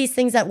some of these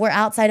things that were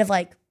outside of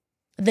like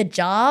the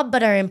job,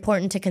 but are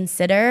important to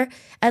consider,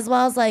 as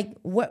well as like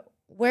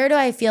where do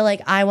I feel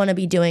like I want to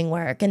be doing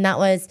work? And that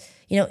was,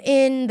 you know,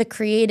 in the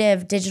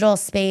creative digital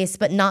space,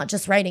 but not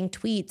just writing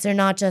tweets or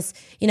not just,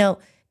 you know,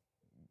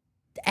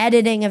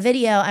 editing a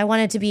video. I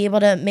wanted to be able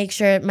to make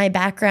sure my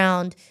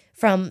background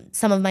from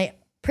some of my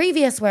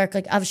previous work,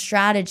 like of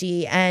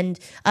strategy and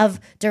of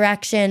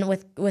direction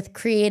with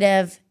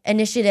creative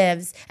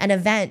initiatives and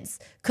events,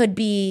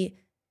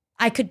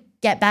 I could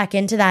get back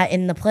into that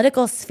in the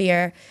political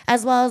sphere,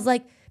 as well as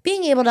like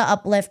being able to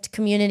uplift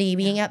community,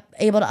 being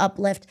able to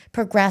uplift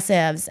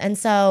progressives. And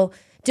so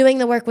doing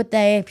the work with the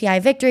AAPI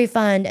Victory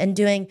Fund and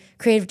doing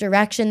creative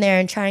direction there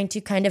and trying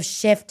to kind of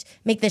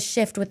make this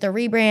shift with the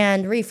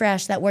rebrand,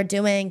 refresh that we're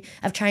doing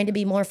of trying to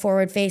be more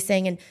forward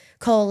facing and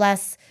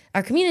coalesce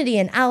our community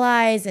and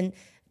allies and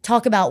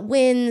talk about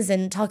wins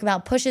and talk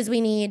about pushes we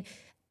need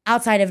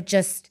outside of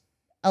just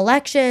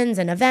elections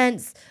and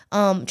events,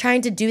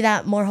 trying to do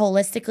that more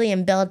holistically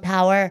and build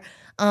power.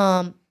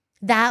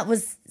 that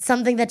was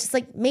something that just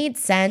like made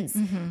sense.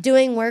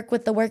 Doing work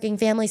with the Working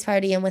Families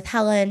Party and with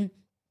Helen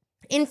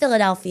in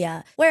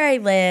Philadelphia, where I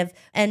live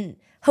and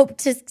hope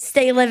to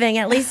stay living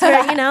at least for,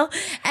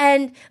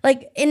 and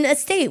like in a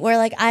state where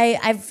like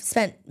I've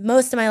spent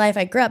most of my life,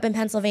 I grew up in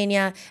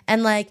Pennsylvania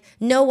and like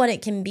know what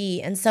it can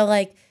be. And so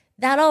like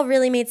that all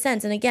really made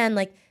sense. And again,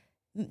 like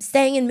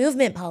staying in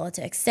movement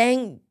politics,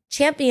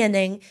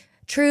 championing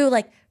true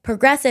like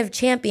progressive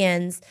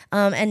champions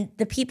and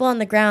the people on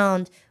the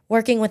ground,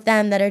 working with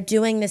them that are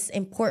doing this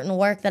important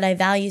work that I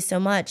value so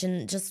much,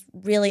 and just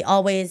really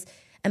always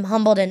am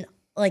humbled in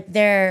like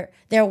their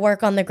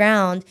work on the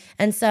ground.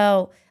 And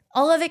so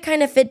all of it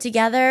kind of fit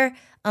together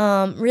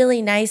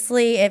really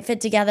nicely. It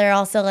fit together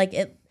also like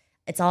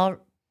it's all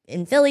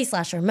in Philly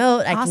 /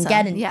 remote. I can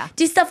get and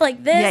do stuff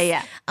like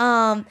this.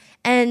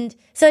 And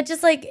so it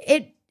just like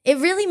it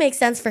really makes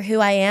sense for who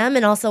I am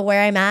and also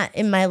where I'm at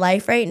in my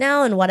life right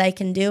now and what I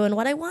can do and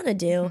what I want to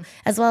do,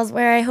 as well as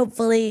where I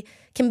hopefully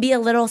can be a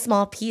little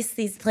small piece,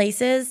 these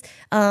places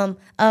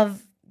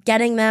of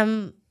getting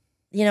them,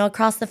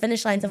 across the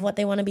finish lines of what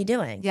they want to be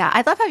doing. Yeah,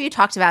 I love how you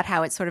talked about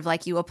how it's sort of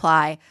like you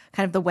apply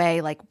kind of the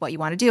way like what you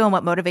want to do and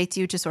what motivates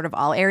you to sort of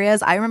all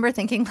areas. I remember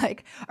thinking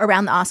like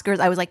around the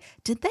Oscars, I was like,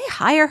 did they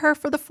hire her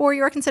for the For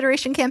Your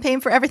Consideration campaign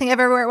for Everything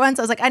Everywhere at Once?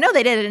 I was like, I know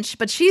they did,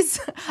 but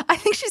I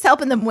think she's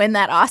helping them win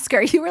that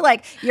Oscar. You were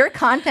like, your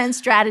content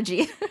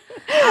strategy.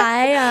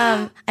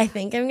 I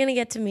think I'm gonna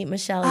get to meet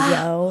Michelle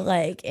Yeoh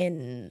like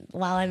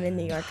while I'm in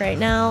New York right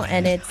now,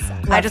 and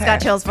I just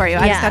got chills for you.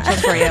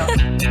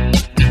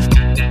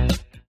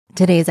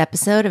 Today's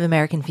episode of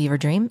American Fever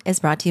Dream is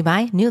brought to you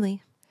by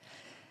Nuuly.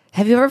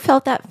 Have you ever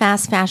felt that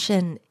fast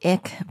fashion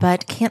ick,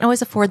 but can't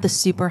always afford the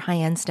super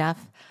high-end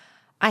stuff?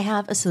 I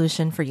have a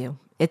solution for you.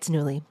 It's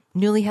Nuuly.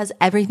 Nuuly has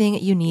everything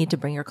you need to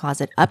bring your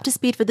closet up to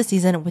speed for the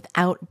season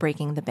without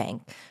breaking the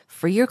bank.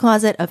 Free your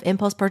closet of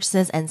impulse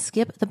purchases and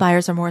skip the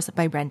buyer's remorse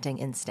by renting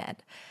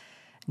instead.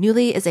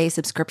 Nuuly is a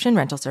subscription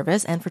rental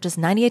service, and for just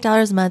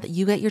 $98 a month,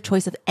 you get your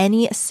choice of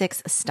any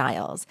 6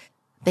 styles.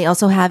 They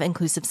also have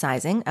inclusive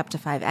sizing, up to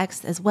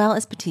 5X, as well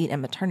as petite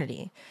and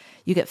maternity.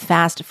 You get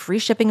fast, free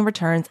shipping and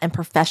returns, and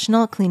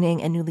professional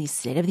cleaning and Nuuly's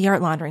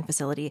state-of-the-art laundering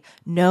facility.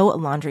 No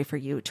laundry for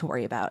you to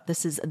worry about.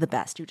 This is the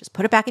best. You just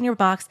put it back in your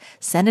box,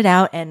 send it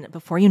out, and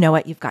before you know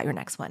it, you've got your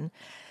next one.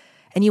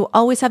 And you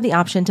always have the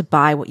option to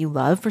buy what you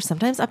love for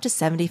sometimes up to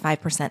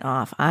 75%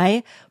 off.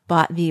 I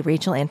bought the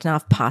Rachel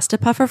Antonoff pasta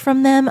puffer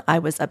from them. I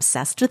was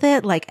obsessed with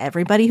it, like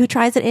everybody who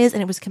tries it is,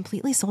 and it was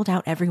completely sold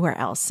out everywhere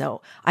else.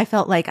 So I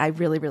felt like I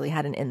really, really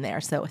had an in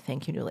there. So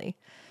thank you, Nuuly.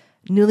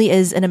 Nuuly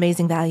is an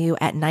amazing value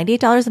at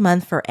 $98 a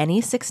month for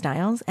any 6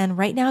 styles. And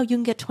right now you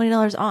can get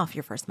 $20 off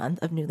your first month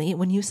of Nuuly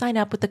when you sign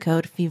up with the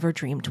code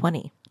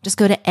FEVERDREAM20. Just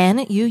go to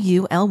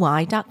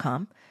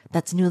NUULY.com.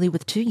 That's Nuuly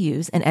with 2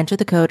 U's, and enter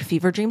the code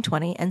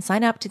FEVERDREAM20 and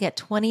sign up to get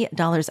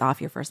 $20 off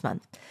your first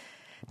month.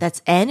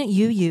 That's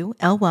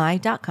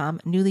NUULY.com,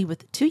 Nuuly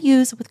with 2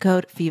 U's with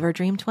code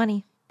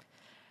FEVERDREAM20.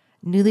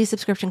 Nuuly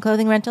subscription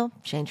clothing rental,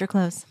 change your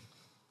clothes.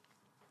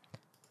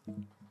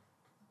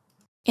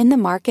 In the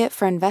market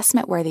for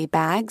investment-worthy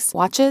bags,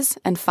 watches,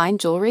 and fine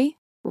jewelry,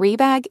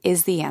 Rebag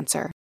is the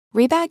answer.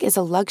 Rebag is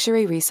a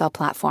luxury resale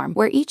platform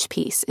where each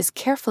piece is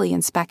carefully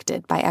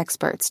inspected by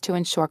experts to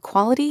ensure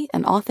quality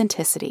and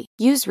authenticity.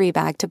 Use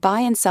Rebag to buy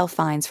and sell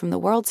finds from the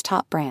world's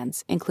top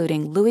brands,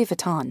 including Louis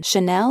Vuitton,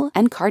 Chanel,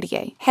 and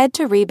Cartier. Head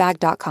to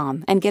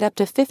Rebag.com and get up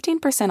to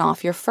 15%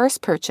 off your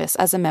first purchase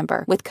as a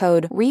member with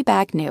code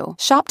REBAGNEW.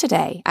 Shop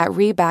today at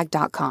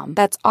Rebag.com.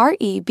 That's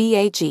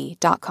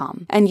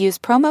REBAG.com. And use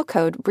promo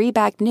code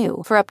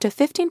REBAGNEW for up to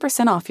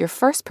 15% off your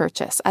first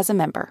purchase as a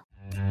member.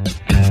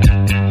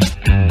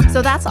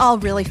 So that's all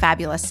really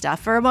fabulous stuff.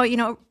 For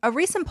a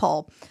recent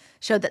poll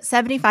showed that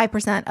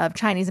 75% of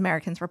Chinese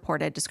Americans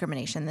reported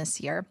discrimination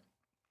this year.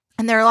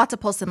 And there are lots of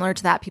polls similar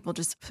to that, people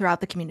just throughout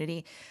the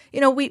community.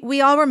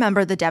 We all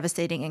remember the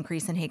devastating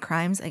increase in hate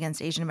crimes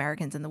against Asian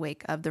Americans in the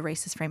wake of the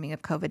racist framing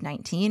of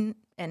COVID-19.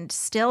 And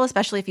still,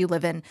 especially if you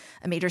live in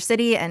a major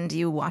city and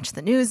you watch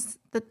the news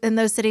in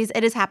those cities,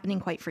 it is happening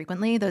quite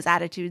frequently. Those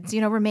attitudes,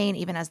 remain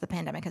even as the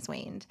pandemic has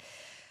waned.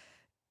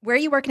 Where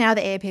you work now,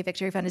 the AAPI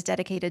Victory Fund is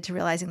dedicated to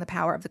realizing the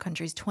power of the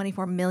country's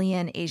 24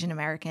 million Asian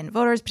American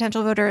voters,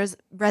 potential voters,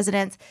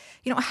 residents.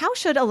 How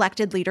should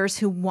elected leaders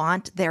who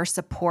want their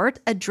support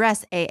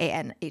address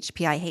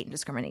AANHPI hate and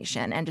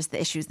discrimination and just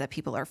the issues that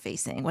people are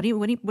facing? What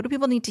do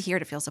people need to hear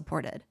to feel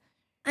supported?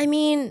 I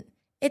mean,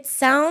 it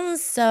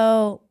sounds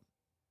so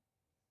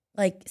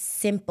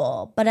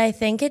simple, but I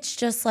think it's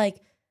just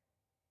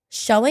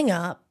showing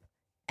up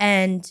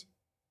and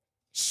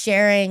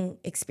sharing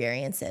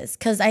experiences.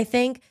 Because I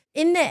think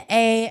in the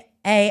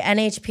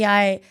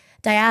AANHPI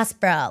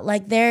diaspora,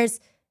 there's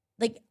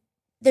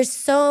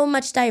so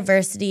much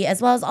diversity,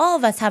 as well as all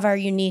of us have our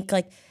unique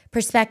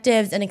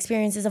perspectives and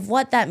experiences of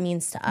what that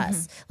means to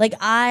us.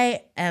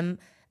 I am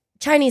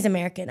Chinese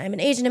American, I'm an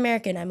Asian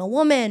American, I'm a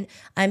woman,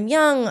 I'm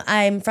young,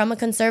 I'm from a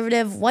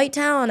conservative white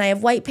town, I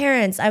have white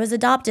parents, I was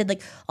adopted.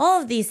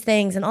 All of these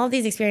things and all of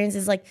these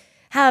experiences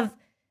have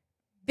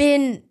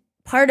been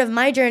part of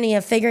my journey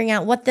of figuring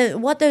out what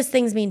those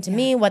things mean to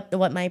me,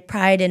 what my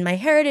pride and my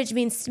heritage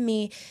means to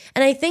me.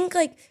 And I think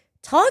like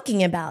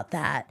talking about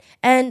that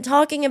and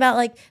talking about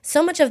like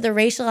so much of the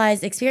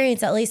racialized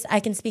experience, at least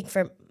I can speak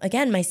for,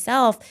 again,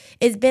 myself,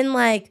 has been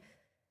like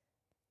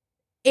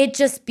it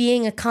just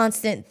being a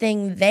constant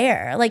thing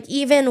there. Like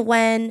even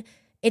when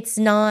it's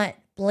not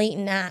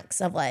blatant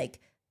acts of like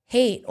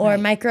hate or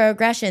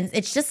microaggressions,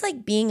 it's just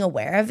like being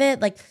aware of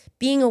it, like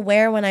being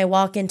aware when I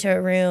walk into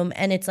a room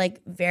and it's like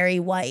very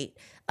white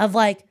of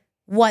like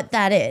what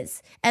that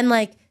is. And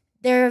like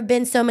there have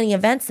been so many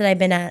events that I've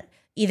been at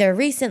either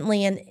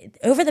recently and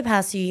over the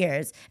past few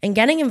years and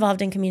getting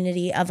involved in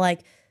community of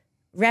like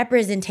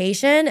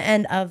representation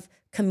and of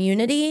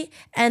community.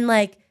 And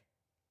like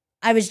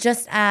I was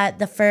just at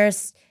the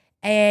first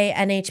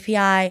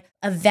AA-NHPI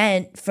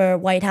event for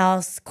White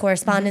House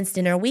Correspondents'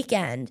 Dinner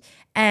weekend.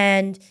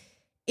 And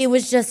it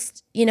was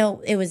just,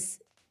 it was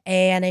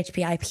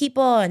AA-NHPI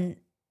people and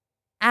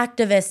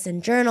activists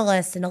and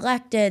journalists and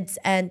electeds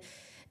and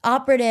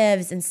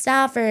operatives and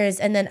staffers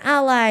and then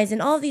allies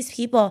and all of these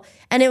people.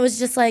 And it was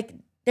just like,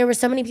 there were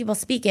so many people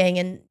speaking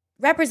and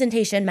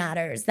representation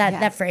matters,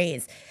 that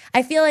phrase.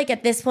 I feel like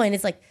at this point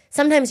it's like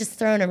sometimes just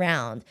thrown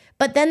around.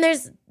 But then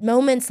there's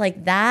moments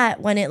like that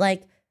when it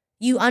like,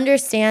 you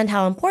understand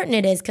how important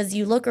it is because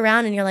you look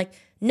around and you're like,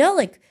 no,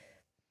 like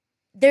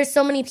there's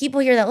so many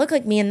people here that look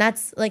like me and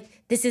that's like,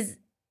 this is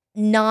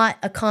not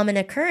a common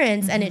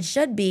occurrence and it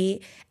should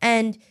be.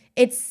 And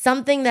it's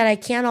something that I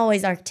can't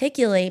always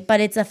articulate, but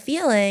it's a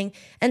feeling.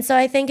 And so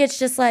I think it's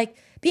just like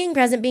being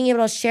present, being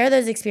able to share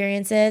those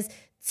experiences.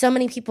 So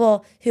many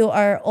people who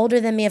are older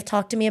than me have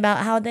talked to me about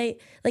how they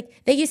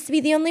used to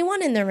be the only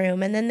one in the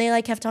room. And then they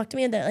like have talked to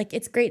me that like,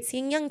 it's great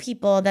seeing young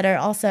people that are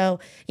also,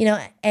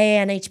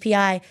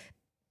 AA-NHPI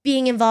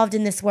being involved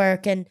in this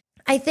work. And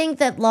I think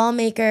that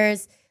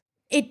lawmakers,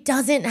 it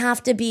doesn't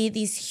have to be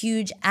these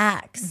huge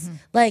acts.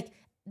 Like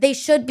they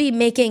should be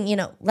making,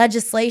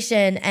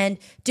 legislation and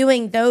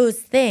doing those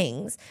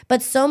things.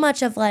 But so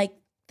much of like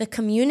the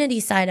community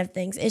side of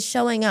things is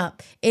showing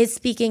up, is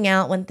speaking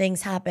out when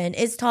things happen,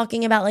 is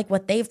talking about like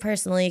what they've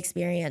personally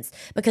experienced,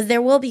 because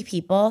there will be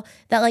people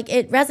that like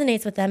it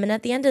resonates with them. And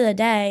at the end of the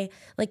day,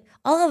 like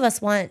all of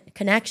us want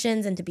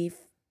connections and to be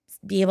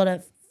able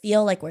to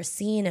feel like we're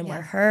seen and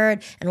we're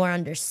heard and we're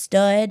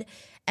understood.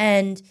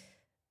 And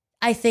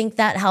I think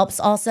that helps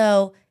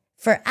also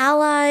for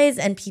allies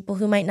and people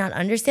who might not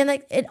understand.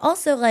 Like it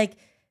also like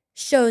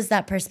shows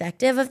that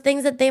perspective of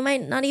things that they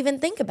might not even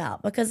think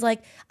about. Because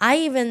like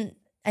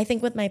I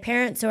think with my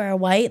parents who are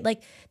white,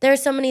 like there are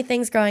so many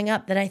things growing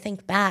up that I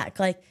think back,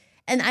 like,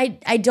 and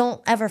I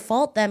don't ever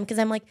fault them because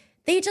I'm like,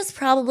 they just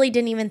probably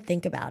didn't even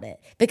think about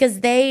it because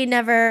they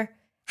never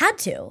had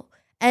to.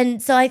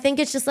 And so I think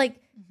it's just like,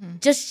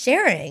 just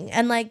sharing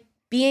and like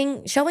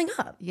showing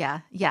up. Yeah.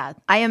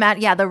 I am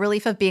the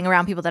relief of being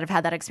around people that have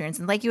had that experience.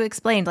 And like you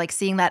explained, like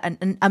seeing that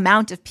an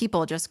amount of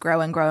people just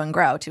grow and grow and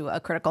grow to a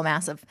critical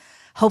mass of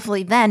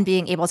hopefully then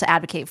being able to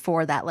advocate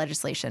for that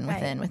legislation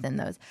within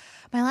those.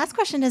 My last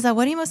question is,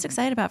 what are you most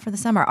excited about for the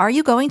summer? Are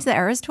you going to the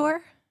Eras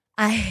Tour?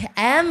 I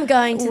am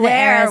going to the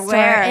Eras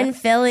Tour in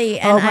Philly.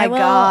 And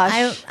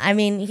gosh. I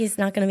mean, he's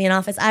not going to be in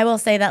office. I will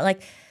say that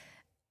like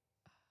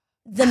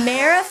the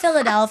mayor of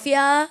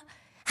Philadelphia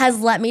has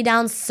let me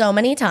down so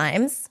many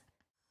times.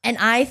 And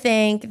I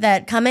think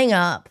that coming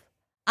up,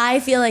 I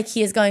feel like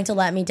he is going to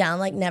let me down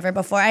like never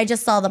before. I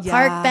just saw the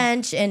park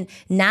bench in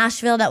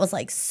Nashville that was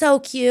like so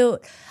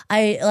cute.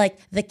 I like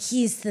the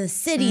keys to the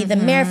city, the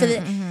mayor for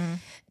the...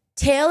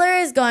 Taylor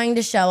is going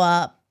to show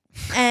up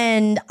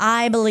and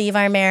I believe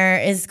our mayor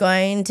is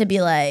going to be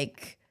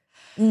like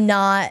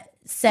not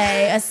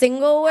say a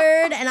single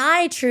word. And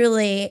I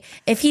truly,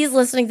 if he's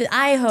listening to,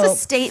 I hope it's a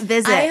state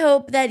visit. I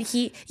hope that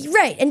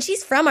right. And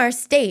she's from our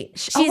state.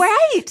 She's,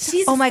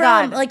 She's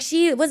God. Like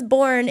she was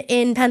born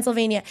in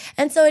Pennsylvania.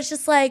 And so it's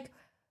just like,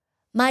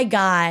 my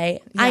guy,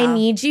 I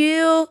need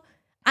you.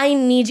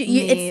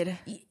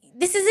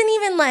 This isn't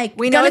even like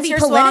we know gonna it's be your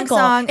political.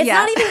 Song. It's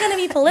not even gonna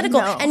be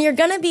political. No. And you're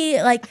gonna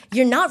be like,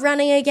 you're not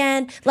running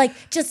again. Like,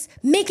 just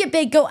make it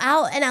big, go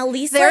out and at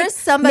least there's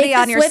somebody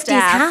on your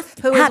staff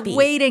who happy. is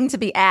waiting to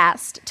be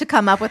asked to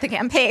come up with a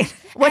campaign.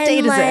 What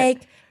date is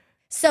it?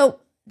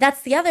 So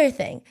that's the other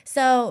thing.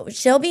 So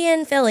she'll be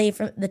in Philly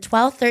from the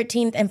 12th,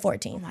 13th, and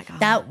 14th. Oh my God.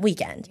 That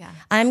weekend. Yeah.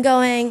 I'm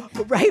going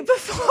right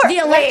before the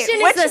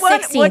election is the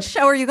 16th. Which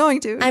show are you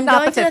going to? I'm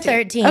going to the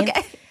 13th.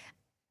 Okay.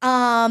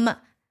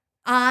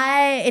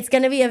 It's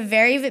going to be a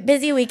very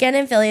busy weekend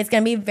in Philly. It's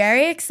going to be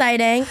very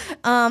exciting.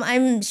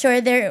 I'm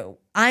sure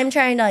I'm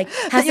trying to like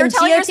have You're some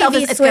telling yourself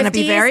TOTV it's going to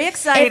be very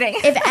exciting.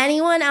 If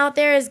anyone out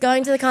there is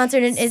going to the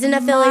concert and isn't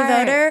a Philly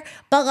voter,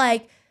 but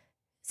like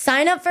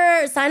sign up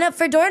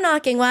for door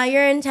knocking while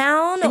you're in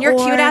town. In your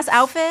cute ass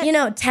outfit.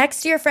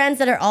 Text your friends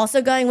that are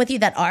also going with you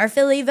that are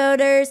Philly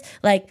voters.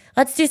 Like,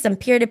 let's do some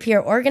peer-to-peer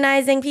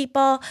organizing,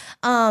 people.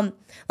 Go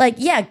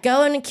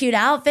in a cute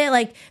outfit.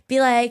 Like, be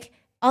like,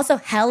 also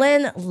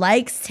Helen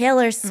likes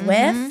Taylor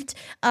Swift.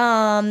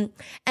 And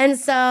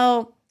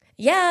so,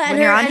 Yeah,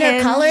 When you're on her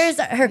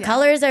Hinge.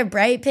 colors are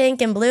bright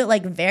pink and blue,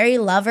 like very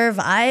lover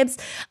vibes.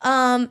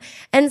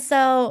 And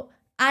so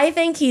I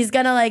think he's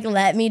gonna like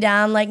let me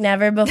down like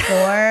never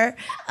before.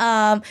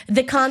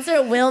 The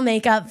concert will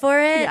make up for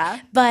it.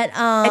 Yeah. But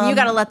And you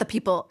got to let the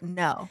people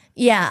know.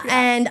 yeah,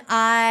 and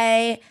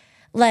I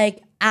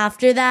like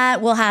after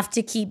that we'll have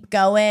to keep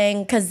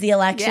going because the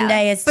election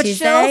day is but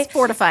Tuesday. she'll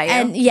fortify you.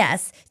 And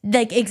yes,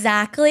 like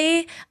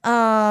exactly.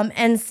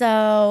 And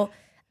so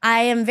I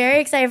am very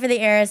excited for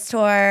the Eras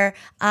tour.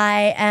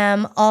 I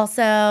am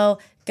also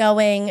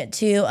going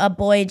to a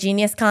Boy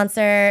Genius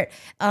concert,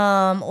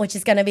 which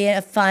is going to be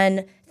a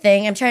fun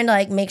thing. I'm trying to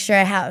like make sure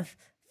I have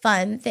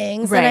fun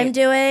things that I'm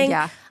doing.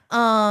 Yeah.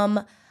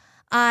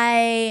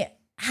 I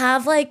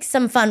have like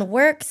some fun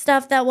work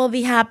stuff that will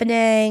be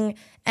happening,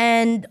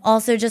 and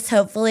also just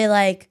hopefully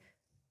like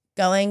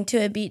going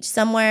to a beach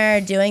somewhere,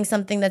 doing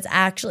something that's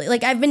actually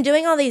like I've been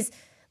doing all these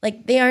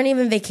like they aren't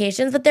even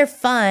vacations, but they're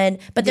fun,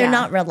 but they're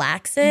not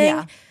relaxing.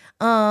 Yeah.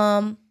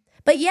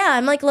 But yeah,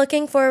 I'm like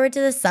looking forward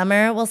to the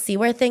summer. We'll see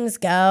where things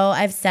go.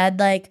 I've said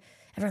like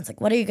everyone's like,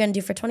 what are you going to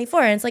do for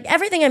 24? And it's like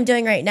everything I'm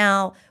doing right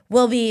now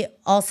will be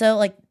also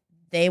like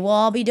they will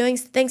all be doing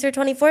things for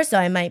 24. So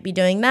I might be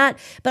doing that.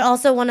 But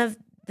also one of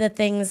the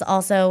things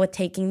also with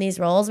taking these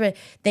roles where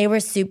they were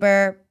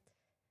super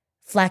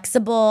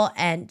flexible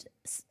and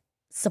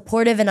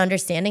supportive and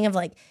understanding of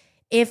like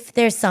if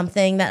there's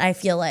something that I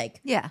feel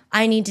like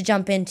I need to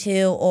jump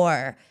into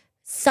or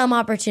some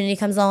opportunity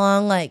comes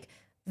along, like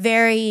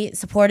very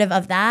supportive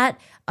of that.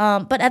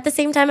 But at the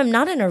same time, I'm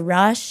not in a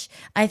rush.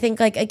 I think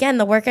like, again,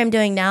 the work I'm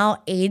doing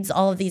now aids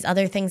all of these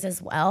other things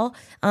as well,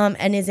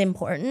 and is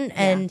important.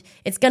 And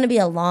it's going to be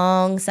a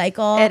long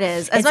cycle. It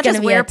is. As It's much gonna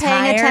as be we're a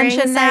paying tiring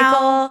attention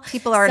now,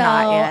 people are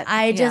not yet.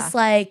 I just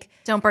like,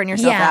 don't burn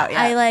yourself out yet.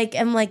 I like,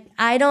 am like,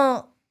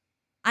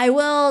 I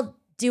will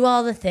do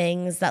all the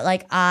things that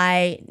like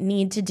I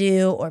need to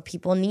do or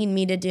people need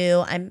me to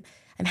do. I'm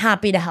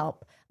happy to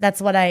help.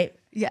 That's what I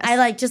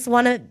like just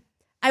want to,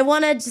 I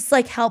want to just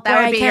like help That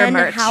where would I be your can,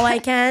 merch. how I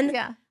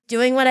can,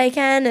 doing what I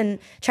can and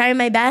trying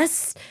my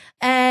best.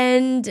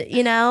 And,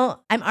 you know,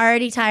 I'm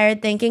already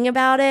tired thinking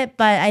about it,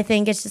 but I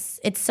think it's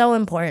so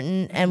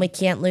important and we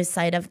can't lose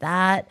sight of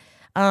that.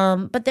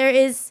 But there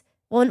is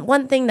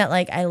one thing that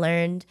like I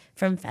learned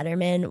from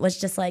Fetterman was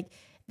just like,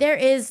 there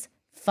is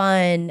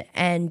fun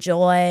and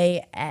joy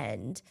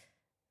and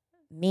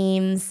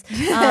memes.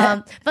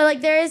 But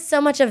like there is so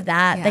much of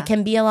that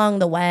can be along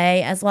the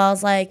way, as well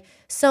as like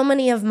so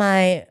many of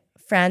my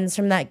friends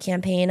from that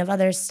campaign of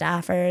other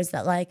staffers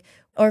that like,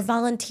 or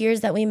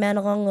volunteers that we met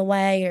along the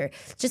way, or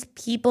just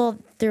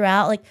people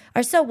throughout like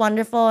are so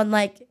wonderful. And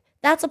like,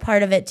 that's a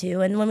part of it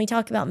too. And when we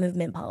talk about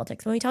movement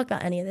politics, when we talk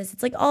about any of this,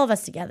 it's like all of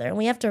us together and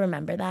we have to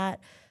remember that.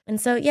 And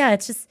so, yeah,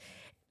 it's just,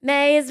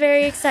 May is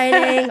very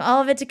exciting.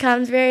 All of it to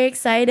come is very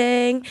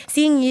exciting.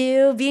 Seeing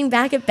you, being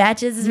back at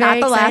Betches is very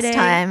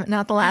exciting.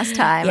 Not the last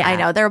time. Yeah. I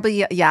know. There will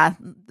be,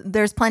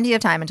 there's plenty of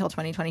time until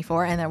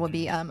 2024, and there will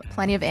be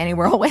plenty of Annie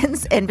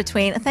Whirlwinds in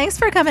between. Thanks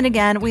for coming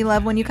again. We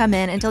love when you come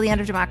in. Until the end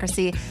of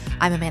democracy,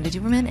 I'm Amanda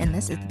Duberman, and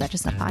this is the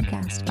Betches Up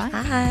Podcast. Bye.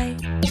 Hi.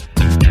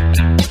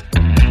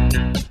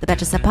 The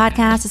Betches Up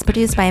Podcast is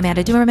produced by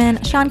Amanda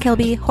Duberman, Sean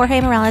Kilby,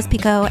 Jorge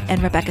Morales-Pico,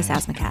 and Rebecca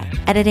Sausmacat.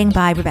 Editing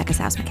by Rebecca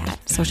Sausmacat.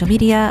 Social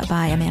media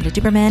by Amanda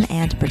Duberman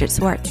and Bridget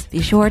Swartz.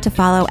 Be sure to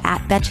follow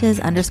at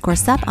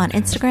Betches_Sup on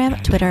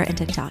Instagram, Twitter, and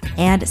TikTok.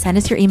 And send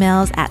us your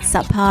emails at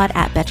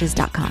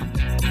suppod@betches.com.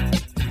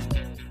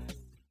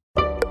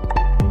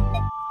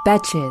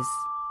 Betches.